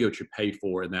you really get what you pay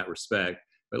for in that respect.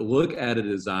 But look at a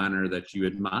designer that you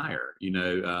admire.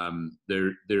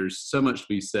 There's so much to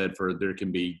be said for, there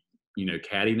can be,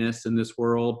 cattiness in this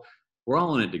world. We're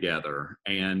all in it together.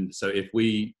 And so if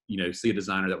we, see a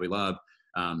designer that we love,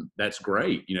 that's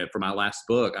great. For my last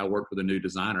book, I worked with a new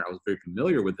designer. I was very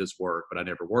familiar with his work, but I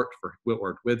never worked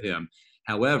with him.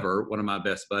 However, one of my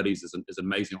best buddies is an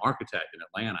amazing architect in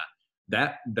Atlanta.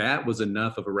 That was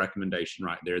enough of a recommendation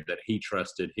right there that he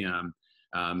trusted him.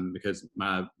 Because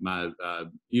my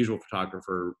usual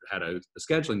photographer had a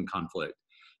scheduling conflict.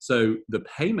 So the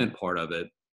payment part of it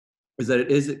is that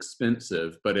it is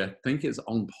expensive, but I think it's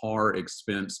on par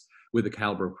expense with the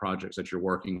caliber of projects that you're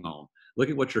working on. Look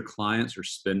at what your clients are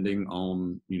spending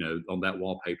on, on that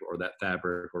wallpaper or that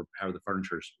fabric or however the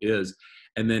furniture is.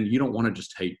 And then you don't want to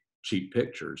just take cheap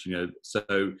pictures,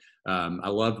 So I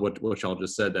love what y'all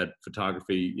just said, that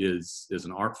photography is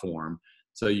an art form.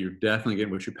 So you're definitely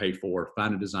getting what you pay for.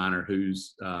 Find a designer who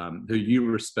you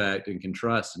respect and can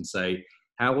trust, and say,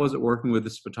 how was it working with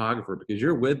this photographer? Because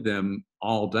you're with them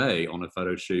all day on a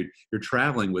photo shoot. You're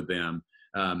traveling with them.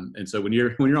 And so when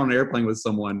you're on an airplane with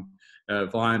someone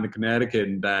flying to Connecticut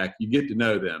and back, you get to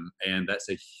know them. And that's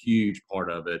a huge part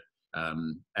of it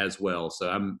as well. So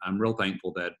I'm real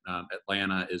thankful that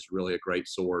Atlanta is really a great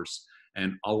source.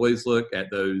 And always look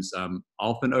at those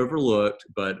often overlooked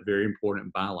but very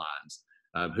important bylines.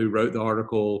 Who wrote the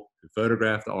article, who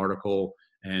photographed the article,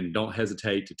 and don't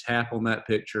hesitate to tap on that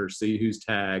picture, see who's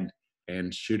tagged,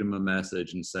 and shoot them a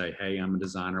message and say, hey, I'm a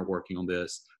designer working on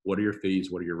this. What are your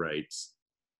fees? What are your rates?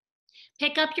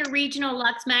 Pick up your regional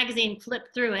Luxe magazine, flip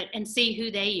through it, and see who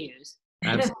they use.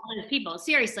 Absolutely. People,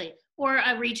 seriously. Or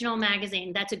a regional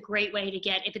magazine. That's a great way to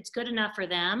get, if it's good enough for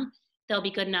them, they'll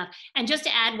be good enough. And just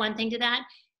to add one thing to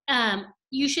that,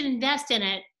 you should invest in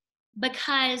it,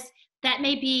 because that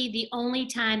may be the only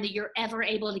time that you're ever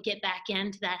able to get back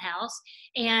into that house.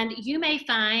 And you may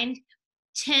find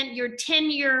your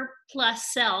 10-year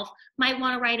plus self might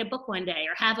want to write a book one day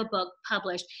or have a book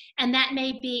published. And that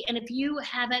may be, and if you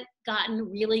haven't gotten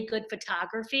really good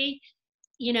photography,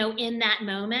 in that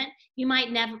moment, you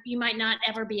might not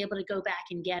ever be able to go back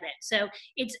and get it. So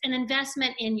it's an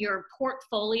investment in your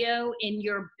portfolio,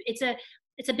 it's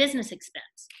a business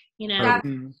expense, Yeah.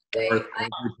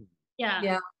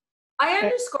 Yeah. I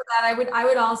underscore that. I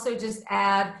would also just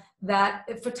add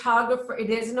that photographer,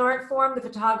 it is an art form. The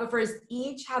photographers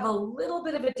each have a little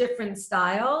bit of a different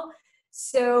style.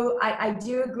 So I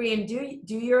do agree, and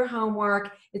do your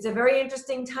homework. It's a very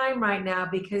interesting time right now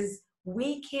because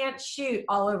we can't shoot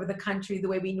all over the country the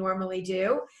way we normally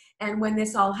do. And when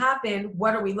this all happened,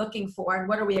 what are we looking for and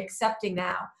what are we accepting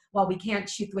now? Well, we can't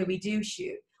shoot the way we do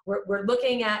shoot. We're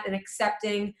looking at and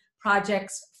accepting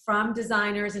projects from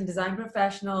designers and design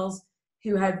professionals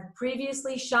who had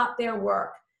previously shot their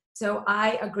work. So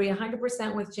I agree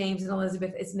 100% with James and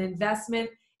Elizabeth. It's an investment.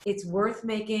 It's worth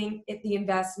making it the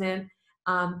investment.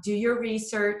 Do your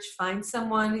research, find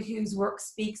someone whose work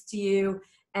speaks to you,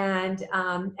 and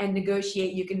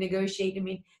negotiate. You can negotiate. I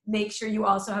mean, make sure you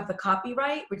also have the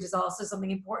copyright, which is also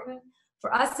something important.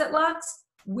 For us at Luxe,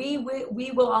 we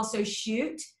will also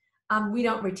shoot. We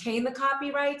don't retain the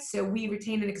copyright, so we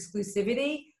retain an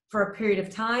exclusivity for a period of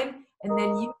time, and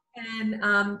then you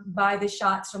can buy the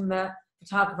shots from the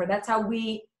photographer. That's how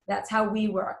we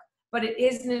work. But it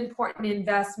is an important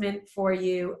investment for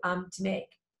you to make.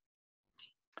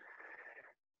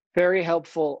 Very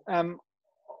helpful.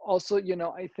 Also,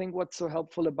 I think what's so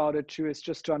helpful about it too is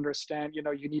just to understand,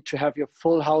 you need to have your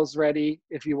full house ready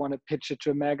if you want to pitch it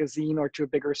to a magazine or to a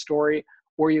bigger story,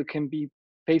 or you can be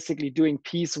basically doing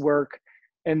piecework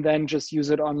and then just use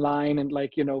it online and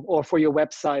or for your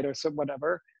website or so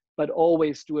whatever, but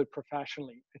always do it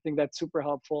professionally. I think that's super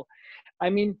helpful. I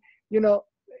mean,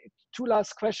 two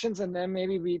last questions, and then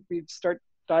maybe we start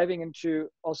diving into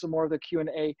also more of the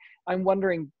Q&A. I'm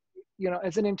wondering,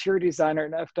 as an interior designer,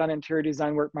 and I've done interior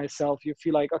design work myself, you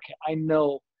feel like, okay, I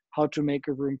know how to make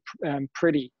a room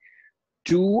pretty.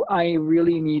 Do I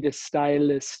really need a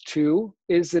stylist too?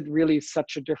 Is it really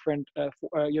such a different,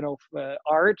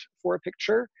 art for a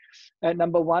picture?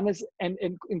 Number one is, and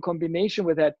in combination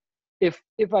with that,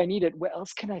 if I need it, where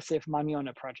else can I save money on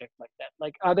a project like that?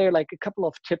 Like, are there like a couple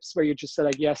of tips where you just say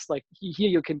like, yes, like here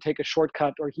you can take a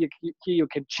shortcut, or here you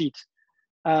can cheat?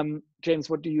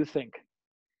 James, what do you think?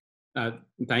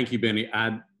 Thank you, Benny.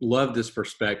 I love this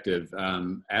perspective.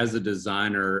 As a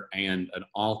designer and an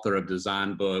author of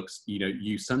design books,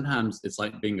 you sometimes, it's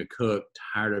like being a cook,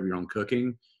 tired of your own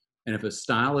cooking. And if a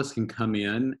stylist can come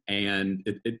in and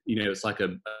it's like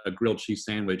a grilled cheese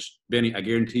sandwich, Benny, I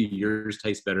guarantee yours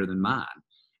tastes better than mine.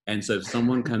 And so if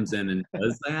someone comes in and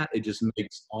does that, it just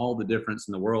makes all the difference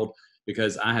in the world,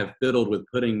 because I have fiddled with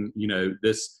putting,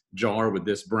 this jar with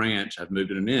this branch. I've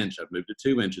moved it an inch. I've moved it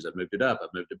 2 inches. I've moved it up. I've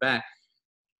moved it back.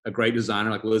 A great designer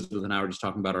like Elizabeth and I were just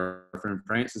talking about, our friend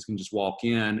Francis, can just walk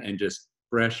in and just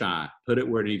fresh eye, put it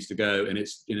where it needs to go. And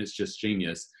it's just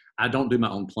genius. I don't do my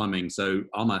own plumbing. So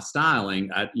all my styling,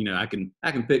 I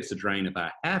can fix a drain if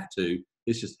I have to.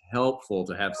 It's just helpful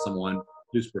to have someone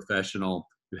who's professional,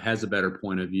 who has a better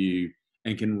point of view,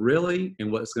 and can really,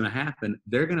 and what's going to happen,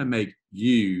 they're going to make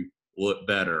you look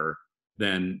better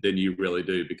than you really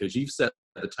do, because you've set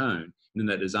the tone. And then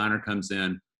that designer comes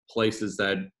in, places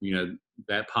that,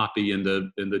 that poppy in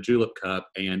the julep cup,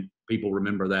 and people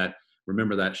remember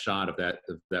that shot of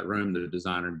that room that the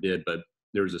designer did, but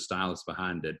there was a stylist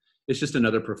behind it. It's just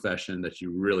another profession that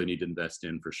you really need to invest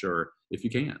in, for sure, if you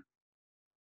can.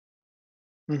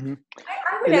 Mm-hmm.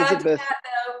 I would Elizabeth, add to that,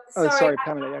 though. Sorry,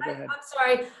 Pamela, yeah, go ahead. I'm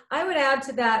sorry. I would add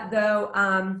to that, though.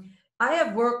 I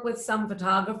have worked with some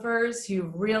photographers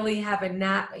who really have a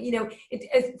knack.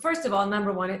 First of all,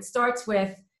 number one, it starts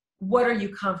with, what are you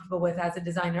comfortable with as a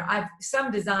designer?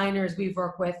 Some designers we've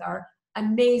worked with are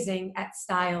amazing at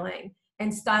styling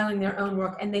their own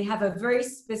work, and they have a very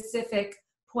specific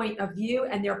point of view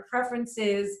and their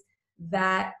preferences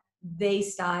that they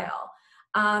style.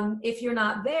 If you're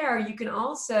not there, you can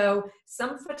also,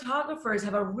 some photographers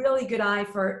have a really good eye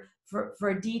for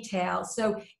detail.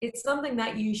 So it's something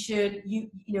that you should,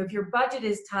 if your budget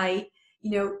is tight,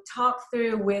 talk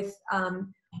through with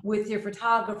your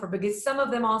photographer, because some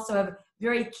of them also have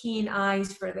very keen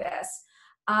eyes for this.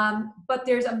 But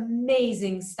there's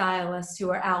amazing stylists who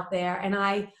are out there, and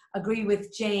I agree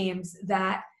with James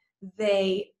that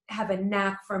they have a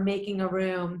knack for making a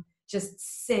room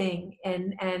just sing,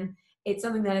 and it's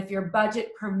something that if your budget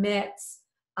permits,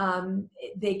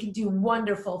 they can do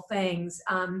wonderful things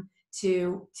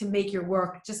to make your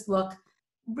work just look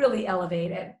really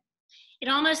elevated. It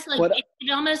almost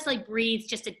like breathes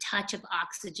just a touch of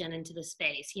oxygen into the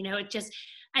space.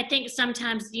 I think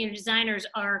sometimes, designers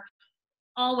are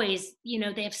always,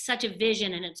 they have such a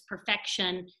vision and it's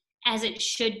perfection as it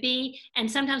should be. And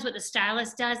sometimes what the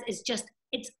stylist does is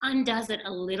it undoes it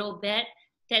a little bit,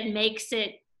 that makes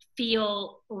it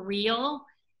feel real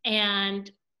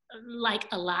and like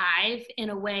alive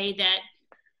in a way that,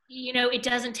 it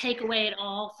doesn't take away at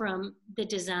all from the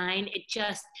design. It's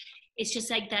just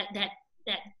like that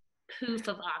poof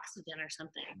of oxygen or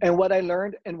something. And what I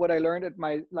learned at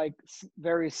my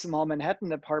very small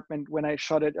Manhattan apartment when I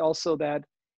shot it, also that,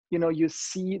 you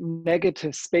see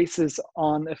negative spaces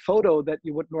on a photo that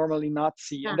you would normally not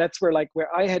see. Yeah. And that's where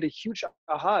I had a huge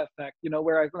aha effect,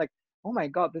 where I'm like, oh my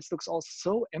God, this looks all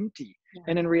so empty. Yeah.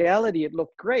 And in reality, it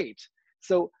looked great.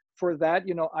 So for that,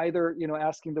 either,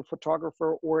 asking the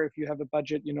photographer, or if you have a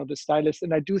budget, the stylist.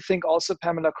 And I do think also,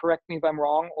 Pamela, correct me if I'm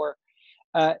wrong, or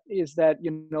is that,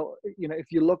 if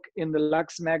you look in the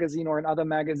Luxe magazine or in other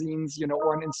magazines,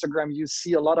 or on Instagram, you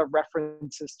see a lot of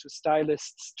references to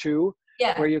stylists too,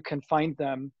 yeah, where you can find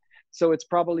them. So it's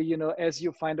probably, as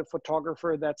you find a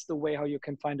photographer, that's the way how you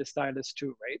can find a stylist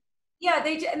too, right? Yeah,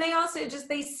 they also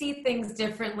they see things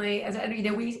differently. As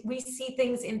we see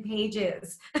things in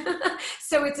pages,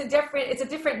 so it's a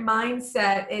different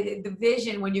mindset. The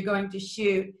vision when you're going to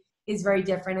shoot is very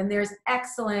different, and there's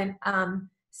excellent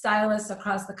stylists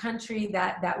across the country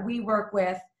that we work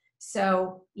with.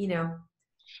 So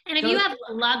and if you have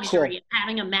the luxury of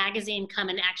having a magazine come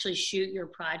and actually shoot your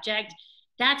project,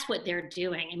 that's what they're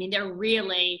doing. I mean, they're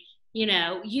really, you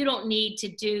don't need to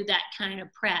do that kind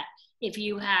of prep if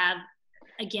you have,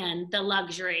 again, the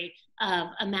luxury of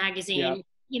a magazine,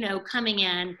 yeah, coming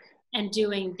in and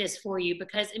doing this for you.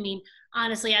 Because, I mean,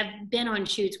 honestly, I've been on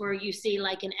shoots where you see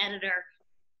like an editor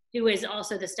who is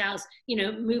also the stylist,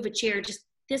 move a chair just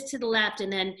this to the left,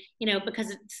 and then, you know, because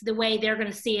it's the way they're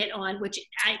going to see it on, which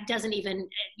I doesn't even,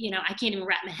 you know, I can't even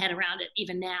wrap my head around it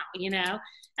even now, you know,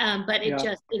 but it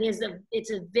just,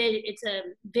 it's a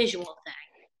visual thing.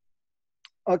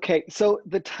 Okay, so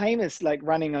the time is like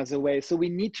running us away, so we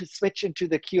need to switch into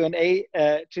the Q&A,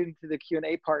 into the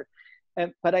Q&A part.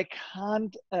 But I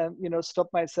can't, you know, stop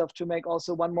myself to make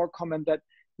also one more comment that,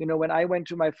 you know, when I went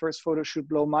to my first photo shoot,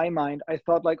 blow my mind, I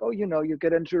thought like, oh, you know, you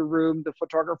get into a room, the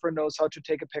photographer knows how to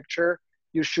take a picture,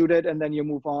 you shoot it, and then you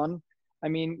move on. I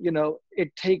mean, you know,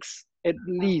 it takes at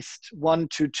least 1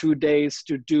 to 2 days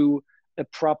to do a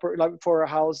proper, like for a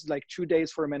house, like 2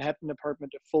 days for a Manhattan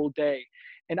apartment, a full day.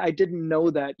 And I didn't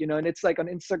know that, you know, and it's like on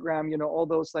Instagram, you know, all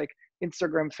those like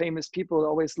Instagram famous people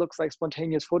always looks like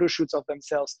spontaneous photo shoots of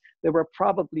themselves. There were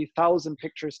probably 1,000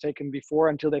 pictures taken before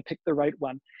until they picked the right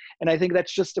one. And I think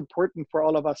that's just important for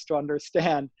all of us to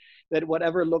understand that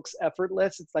whatever looks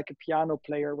effortless, it's like a piano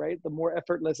player, right? The more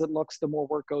effortless it looks, the more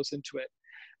work goes into it.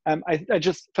 I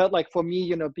just felt like for me,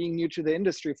 you know, being new to the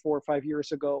industry 4 or 5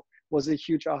 years ago was a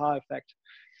huge aha effect.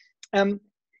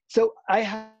 So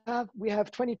we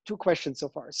have 22 questions so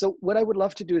far. So what I would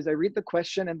love to do is I read the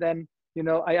question, and then, you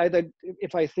know, I either,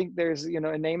 if I think there's, you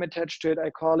know, a name attached to it,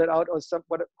 I call it out, or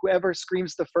whoever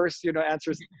screams the first, you know,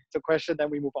 answers the question, then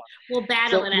we move on. We'll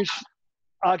battle it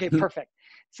out. Okay, perfect.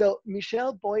 So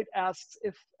Michelle Boyd asks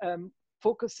if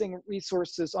focusing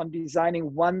resources on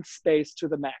designing one space to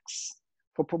the max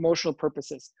for promotional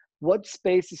purposes, what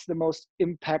space is the most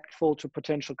impactful to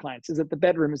potential clients? Is it the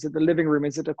bedroom? Is it the living room?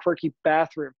 Is it a quirky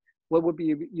bathroom? What would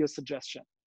be your suggestion?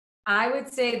 I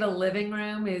would say the living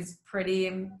room is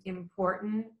pretty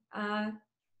important.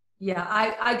 Yeah,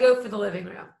 I go for the living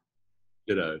room.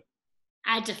 Ditto.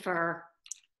 I defer.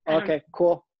 Okay,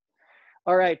 cool.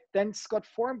 All right, then Scott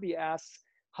Formby asks,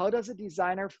 how does a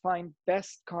designer find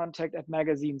best contact at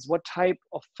magazines? What type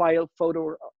of file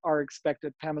photo are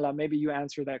expected? Pamela, maybe you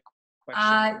answer that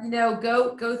question. You know,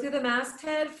 go through the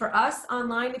masthead. For us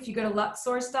online, if you go to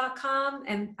luxsource.com,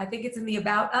 and I think it's in the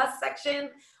About Us section,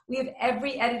 we have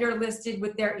every editor listed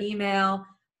with their email.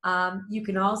 You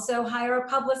can also hire a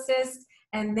publicist,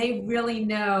 and they really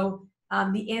know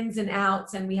the ins and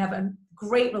outs, and we have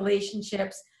great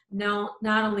relationships, not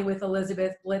only with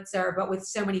Elizabeth Blitzer, but with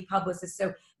so many publicists.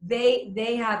 So they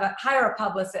hire a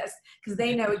publicist because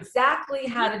they know exactly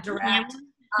how to direct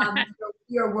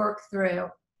your work through.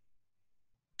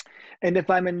 And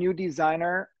if I'm a new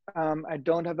designer, I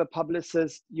don't have a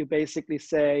publicist, you basically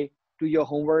say, do your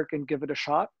homework and give it a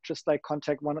shot, just like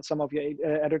contact some of your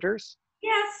editors?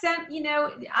 Yes, you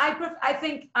know, I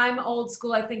think I'm old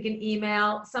school. I think an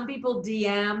email. Some people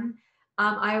DM.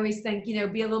 I always think, you know,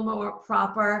 be a little more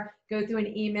proper, go through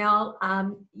an email.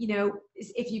 You know,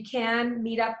 if you can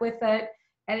meet up with an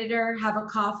editor, have a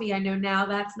coffee. I know now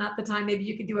that's not the time. Maybe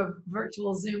you could do a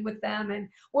virtual Zoom with them. And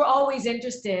we're always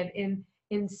interested in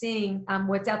seeing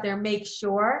what's out there. Make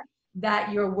sure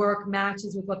that your work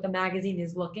matches with what the magazine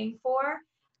is looking for.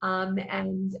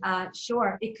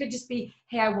 Sure, it could just be,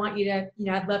 hey, I want you to, you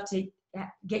know, I'd love to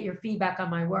get your feedback on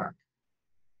my work.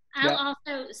 I'll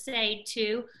also say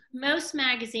too, most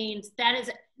magazines, that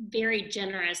is very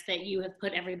generous that you have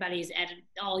put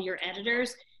all your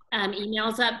editors'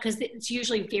 emails up, because it's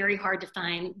usually very hard to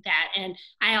find that. And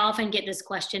I often get this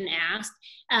question asked.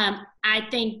 I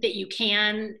think that you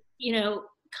can, you know,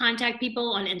 contact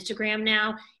people on Instagram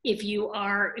now if you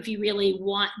really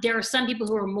want. There are some people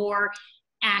who are more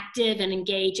active and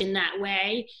engage in that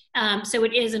way. So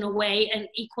it is in a way an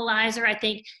equalizer. I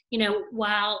think, you know,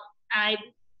 while I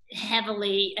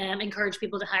heavily encourage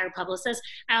people to hire publicists,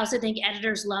 I also think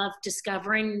editors love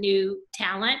discovering new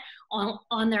talent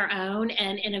on their own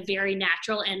and in a very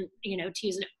natural and, you know, to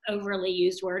use an overly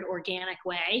used word, organic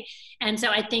way. And so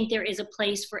I think there is a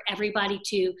place for everybody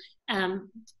to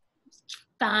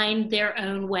find their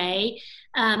own way.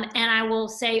 And I will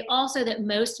say also that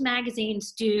most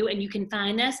magazines do, and you can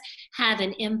find this, have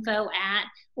an info at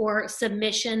or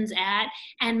submissions at.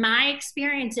 And my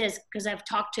experience is, because I've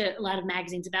talked to a lot of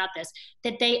magazines about this,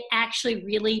 that they actually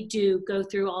really do go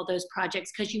through all those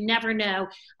projects, because you never know.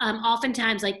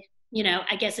 Oftentimes, like, you know,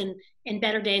 I guess in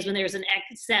better days when there's an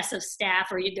excess of staff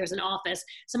or there's an office,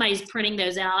 somebody's printing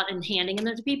those out and handing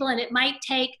them to people. And it might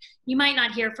take, you might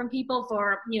not hear from people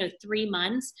for, you know, 3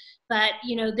 months, but,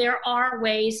 you know, there are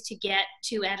ways to get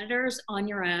to editors on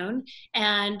your own.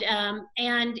 And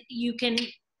you can,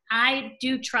 I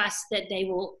do trust that they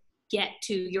will get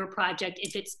to your project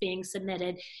if it's being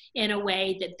submitted in a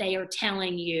way that they are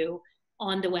telling you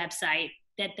on the website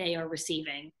that they are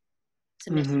receiving.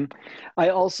 Mm-hmm. I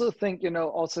also think, you know,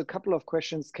 also a couple of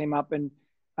questions came up, and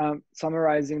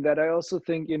summarizing that, I also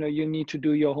think, you know, you need to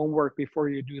do your homework before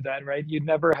you do that, right? You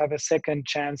never have a second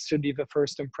chance to leave a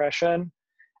first impression.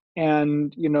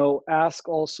 And, you know, ask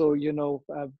also, you know,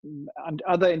 and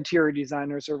other interior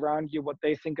designers around you what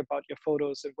they think about your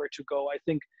photos and where to go. I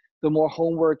think the more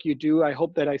homework you do, I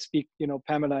hope that I speak, you know,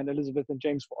 Pamela and Elizabeth and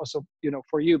James also, you know,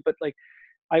 for you, but like,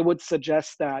 I would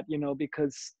suggest that, you know,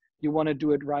 because you want to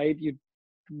do it right, you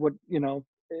would, you know,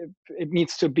 it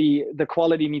needs to be, the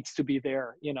quality needs to be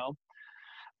there, you know.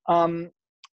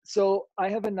 So I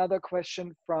have another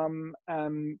question from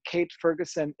Kate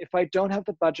Ferguson. If I don't have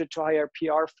the budget to hire a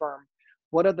PR firm,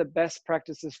 what are the best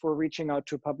practices for reaching out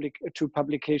to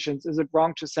publications? Is it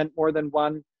wrong to send more than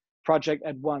one project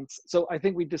at once? So I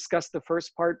think we discussed the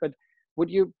first part, but would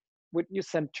you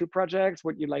send 2 projects?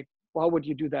 Would you like, how would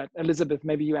you do that? Elizabeth,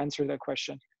 maybe you answer that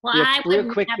question. Well,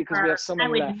 real quick, because we have so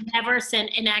many left. I would never send,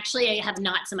 and actually I have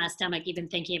knots in my stomach even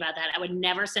thinking about that. I would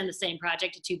never send the same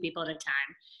project to 2 people at a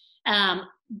time.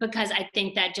 Because I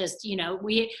think that just, you know,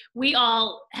 we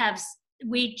all have,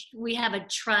 we have a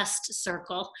trust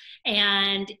circle,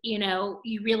 and, you know,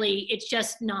 you really, it's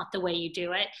just not the way you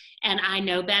do it. And I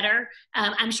know better.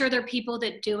 I'm sure there are people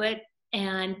that do it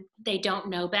and they don't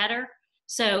know better.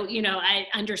 So, you know, I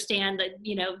understand that,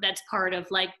 you know, that's part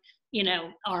of, like, you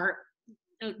know, our,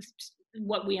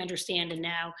 what we understand and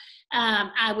know.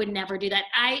 I would never do that.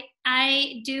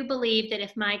 I do believe that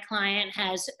if my client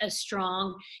has a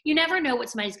strong, you never know what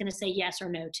somebody's going to say yes or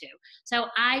no to. So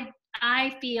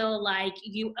I feel like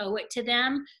you owe it to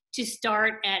them to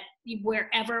start at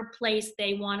wherever place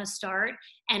they want to start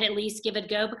and at least give it a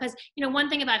go. Because, you know, one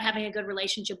thing about having a good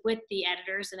relationship with the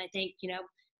editors, and I think, you know,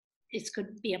 it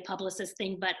could be a publicist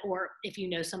thing, but, or if you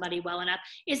know somebody well enough,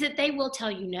 is that they will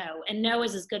tell you no, and no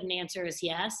is as good an answer as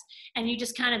yes. And you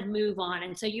just kind of move on.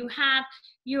 And so you have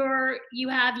your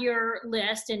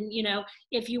list, and, you know,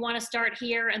 if you want to start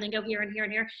here and then go here and here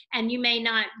and here, and you may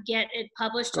not get it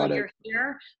published till you're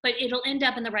here, but it'll end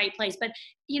up in the right place. But,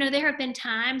 you know, there have been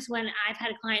times when I've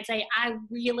had a client say,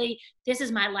 this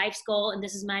is my life's goal and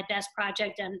this is my best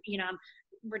project. And, you know, I'm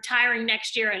retiring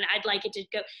next year and I'd like it to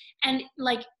go. And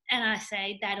like, and I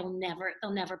say, they'll never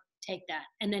take that.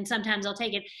 And then sometimes I'll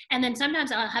take it. And then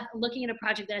sometimes I'll have looking at a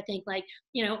project that I think, like,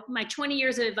 you know, my 20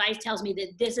 years of advice tells me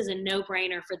that this is a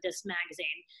no-brainer for this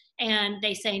magazine. And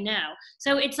they say no.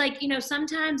 So it's like, you know,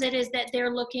 sometimes it is that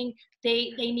they're looking,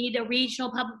 they need a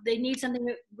regional they need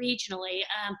something regionally.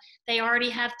 They already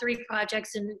have 3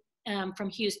 projects from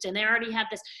Houston. They already have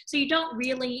this. So you don't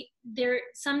really,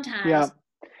 sometimes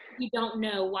you don't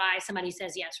know why somebody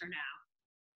says yes or no.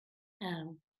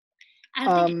 I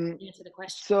don't think you answered the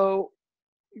question. So,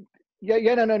 no,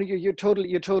 you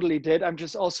totally did. I'm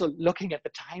just also looking at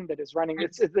the time that is running.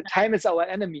 The time is our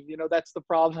enemy. You know, that's the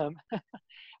problem.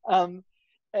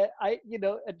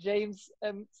 James,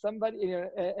 somebody, you know,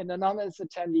 an anonymous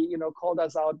attendee, you know, called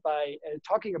us out by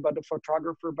talking about the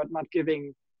photographer, but not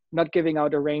giving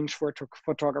out a range for a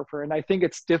photographer. And I think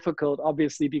it's difficult,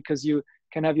 obviously, because you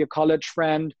can have your college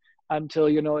friend until,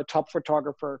 you know, a top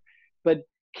photographer. But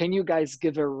can you guys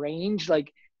give a range? Like,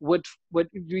 what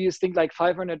do you think, like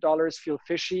 $500 feel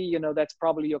fishy? You know, that's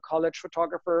probably your college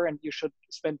photographer, and you should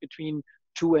spend between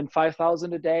 $2,000 and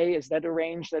 $5,000 a day. Is that a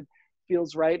range that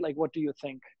feels right? Like, what do you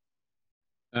think?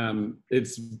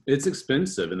 It's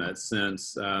expensive in that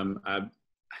sense. I've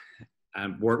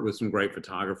worked with some great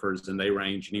photographers, and they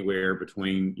range anywhere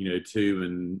between, you know, $2,000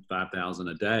 and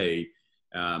 $5,000 a day.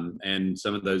 And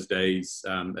some of those days,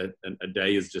 a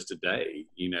day is just a day,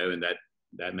 you know, and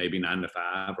that may be 9 to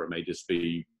 5, or it may just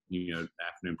be, you know,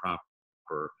 afternoon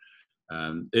proper.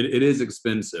 It is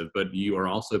expensive, but you are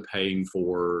also paying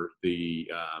for the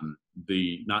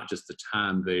not just the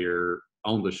time they're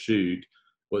on the shoot.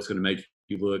 What's going to make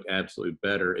you look absolutely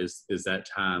better is that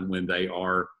time when they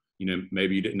are, you know,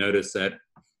 maybe you didn't notice that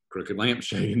crooked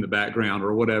lampshade in the background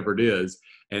or whatever it is,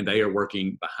 and they are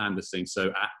working behind the scenes.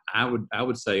 So I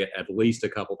would say at least a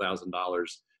couple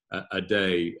 $1,000s a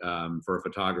day for a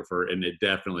photographer, and it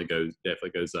definitely goes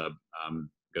up from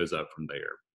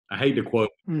there. I hate to quote,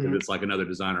 because it's like another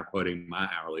designer quoting my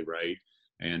hourly rate,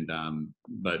 and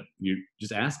but you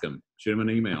just ask them, shoot them an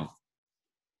email.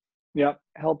 Yeah,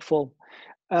 helpful.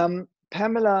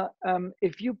 Pamela,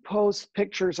 if you post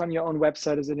pictures on your own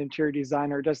website as an interior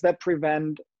designer, does that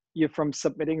prevent you from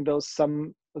submitting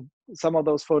some of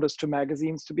those photos to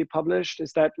magazines to be published?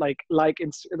 Is that like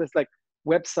it's like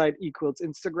website equals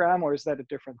Instagram, or is that a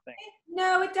different thing?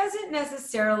 No, it doesn't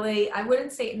necessarily. I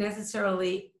wouldn't say it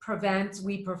necessarily prevents.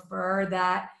 We prefer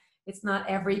that it's not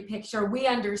every picture. We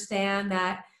understand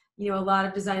that, you know, a lot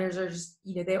of designers are just,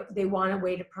 you know, they want a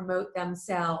way to promote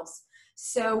themselves.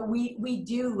 So we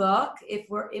do look, if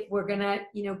we're gonna,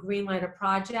 you know, green light a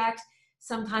project,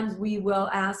 sometimes we will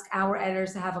ask our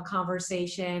editors to have a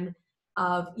conversation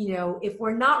of, you know, if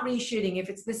we're not reshooting, if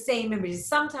it's the same images,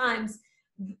 sometimes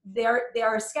there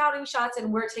are scouting shots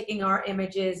and we're taking our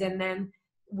images and then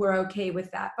we're okay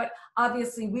with that. But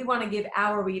obviously we want to give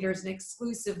our readers an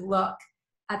exclusive look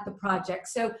at the project.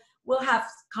 So we'll have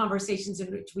conversations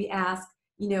in which we ask,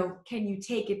 you know, can you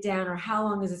take it down, or how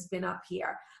long has this been up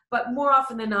here? But more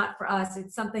often than not for us,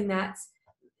 it's something that's,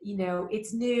 you know,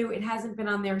 it's new, it hasn't been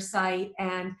on their site.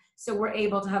 And so we're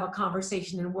able to have a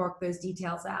conversation and work those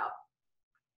details out.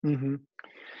 Mm-hmm.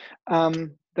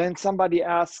 Then somebody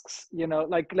asks, you know,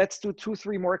 like, let's do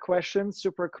 2-3 more questions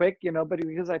super quick, you know, but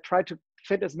because I try to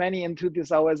fit as many into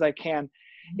this hour as I can.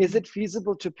 Is it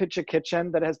feasible to pitch a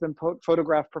kitchen that has been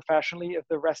photographed professionally if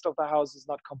the rest of the house is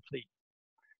not complete?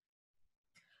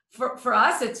 For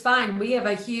us, it's fine. We have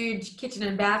a huge kitchen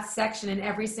and bath section in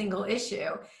every single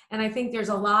issue. And I think there's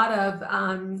a lot of,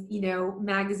 you know,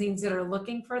 magazines that are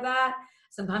looking for that.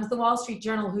 Sometimes the Wall Street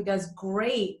Journal, who does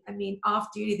great, I mean,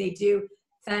 off duty, they do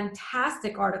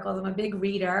fantastic articles. I'm a big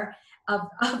reader of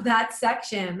that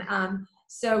section.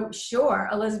 So sure,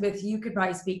 Elizabeth, you could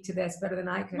probably speak to this better than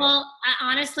I could. Well,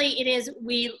 honestly, it is,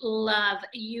 we love,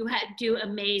 you do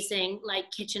amazing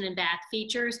like kitchen and bath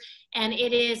features. And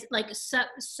it is like,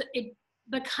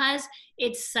 because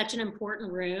it's such an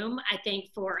important room, I think,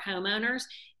 for homeowners,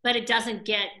 but it doesn't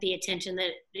get the attention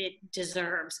that it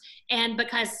deserves. And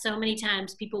because so many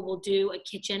times people will do a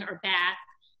kitchen or bath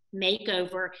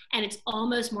makeover and it's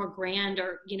almost more grand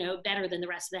or, you know, better than the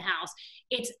rest of the house.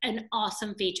 It's an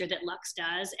awesome feature that Luxe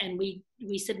does, and we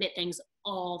submit things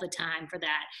all the time for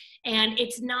that. And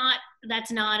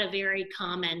that's not a very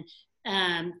common,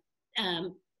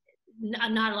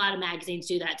 not a lot of magazines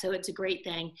do that, so it's a great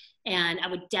thing, and I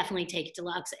would definitely take it to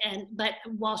Luxe. But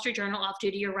Wall Street Journal off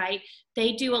duty, you're right,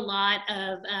 they do a lot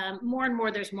of more and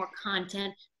more. There's more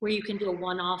content where you can do a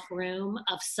one-off room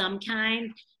of some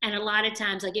kind, and a lot of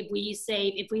times, like if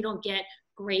we don't get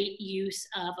great use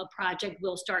of a project,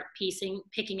 we'll start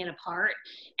picking it apart,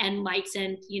 and might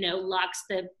send, you know, Luxe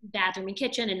the bathroom and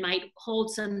kitchen, and might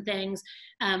hold some things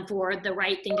for the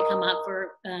right thing to come up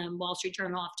for Wall Street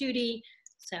Journal off duty.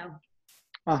 So.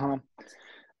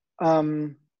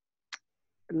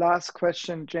 Last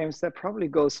question, James, that probably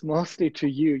goes mostly to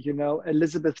you. You know,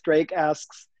 Elizabeth Drake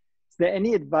asks, is there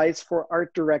any advice for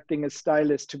art directing a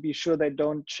stylist to be sure they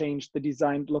don't change the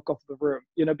designed look of the room?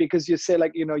 You know, because you say,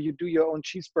 like, you know, you do your own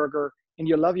cheeseburger and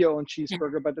you love your own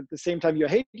cheeseburger, but at the same time you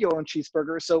hate your own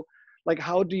cheeseburger. So like,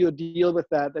 how do you deal with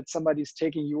that somebody's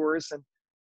taking yours and,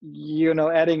 you know,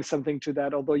 adding something to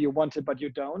that, although you want it, but you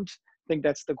don't? I think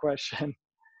that's the question.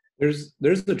 There's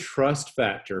the trust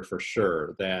factor for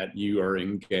sure that you are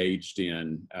engaged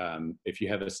in if you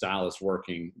have a stylist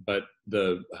working, but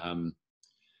the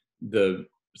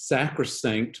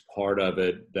sacrosanct part of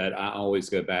it that I always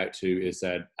go back to is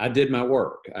that I did my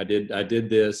work. I did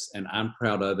this, and I'm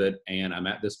proud of it, and I'm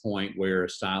at this point where a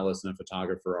stylist and a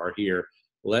photographer are here.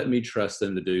 Let me trust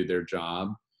them to do their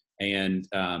job. And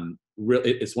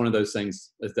really, it's one of those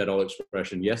things, that old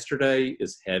expression, yesterday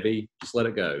is heavy, just let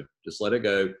it go. Just let it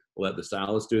go. Let the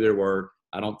stylist do their work.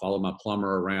 I don't follow my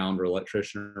plumber around or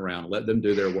electrician around. Let them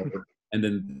do their work, and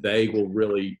then they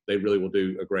really will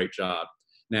do a great job.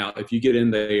 Now, if you get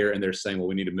in there and they're saying, well,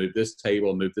 we need to move this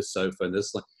table, move this sofa, and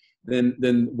this,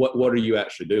 then what are you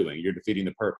actually doing? You're defeating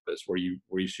the purpose. Were you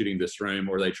shooting this room,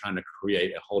 or are they trying to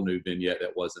create a whole new vignette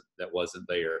that wasn't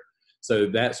there? So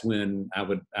that's when I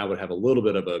would have a little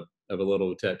bit of a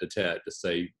little tete-a-tete to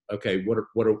say, okay,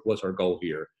 what's our goal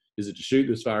here? Is it to shoot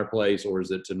this fireplace, or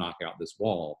is it to knock out this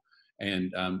wall?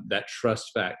 And that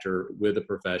trust factor with a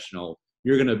professional,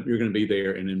 you're gonna be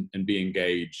there and be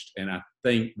engaged. And I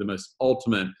think the most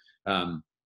ultimate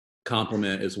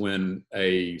compliment is when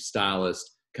a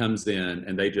stylist comes in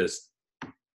and they just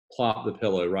plop the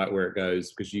pillow right where it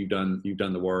goes, because you've done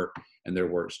the work and their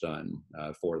work's done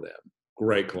for them.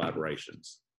 Great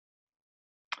collaborations.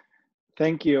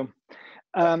 Thank you.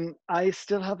 I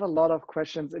still have a lot of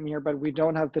questions in here, but we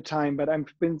don't have the time. But I've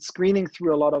been screening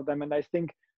through a lot of them, and I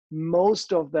think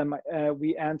most of them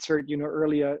we answered, you know,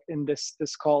 earlier in this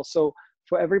call. So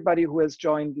for everybody who has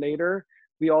joined later,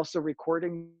 we also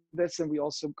recording this, and we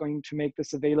also going to make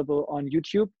this available on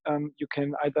YouTube. You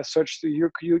can either search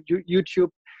through YouTube.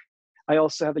 I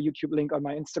also have a YouTube link on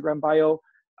my Instagram bio,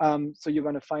 so you're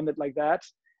going to find it like that.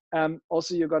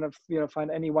 Also, you're going to, you know,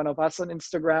 find any one of us on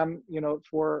Instagram, you know,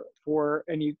 for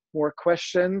any more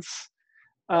questions.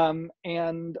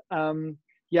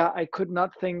 Yeah, I could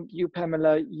not thank you,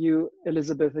 Pamela, you,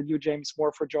 Elizabeth, and you, James,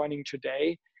 more for joining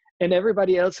today. And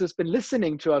everybody else who's been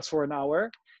listening to us for an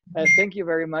hour, thank you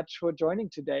very much for joining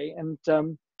today. And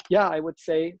yeah, I would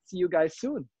say see you guys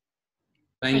soon.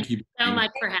 Thank you so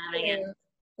much for having us.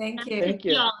 Thank you. Thank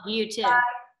you. All of you too. Bye.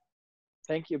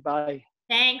 Thank you. Bye.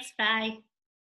 Thanks. Bye.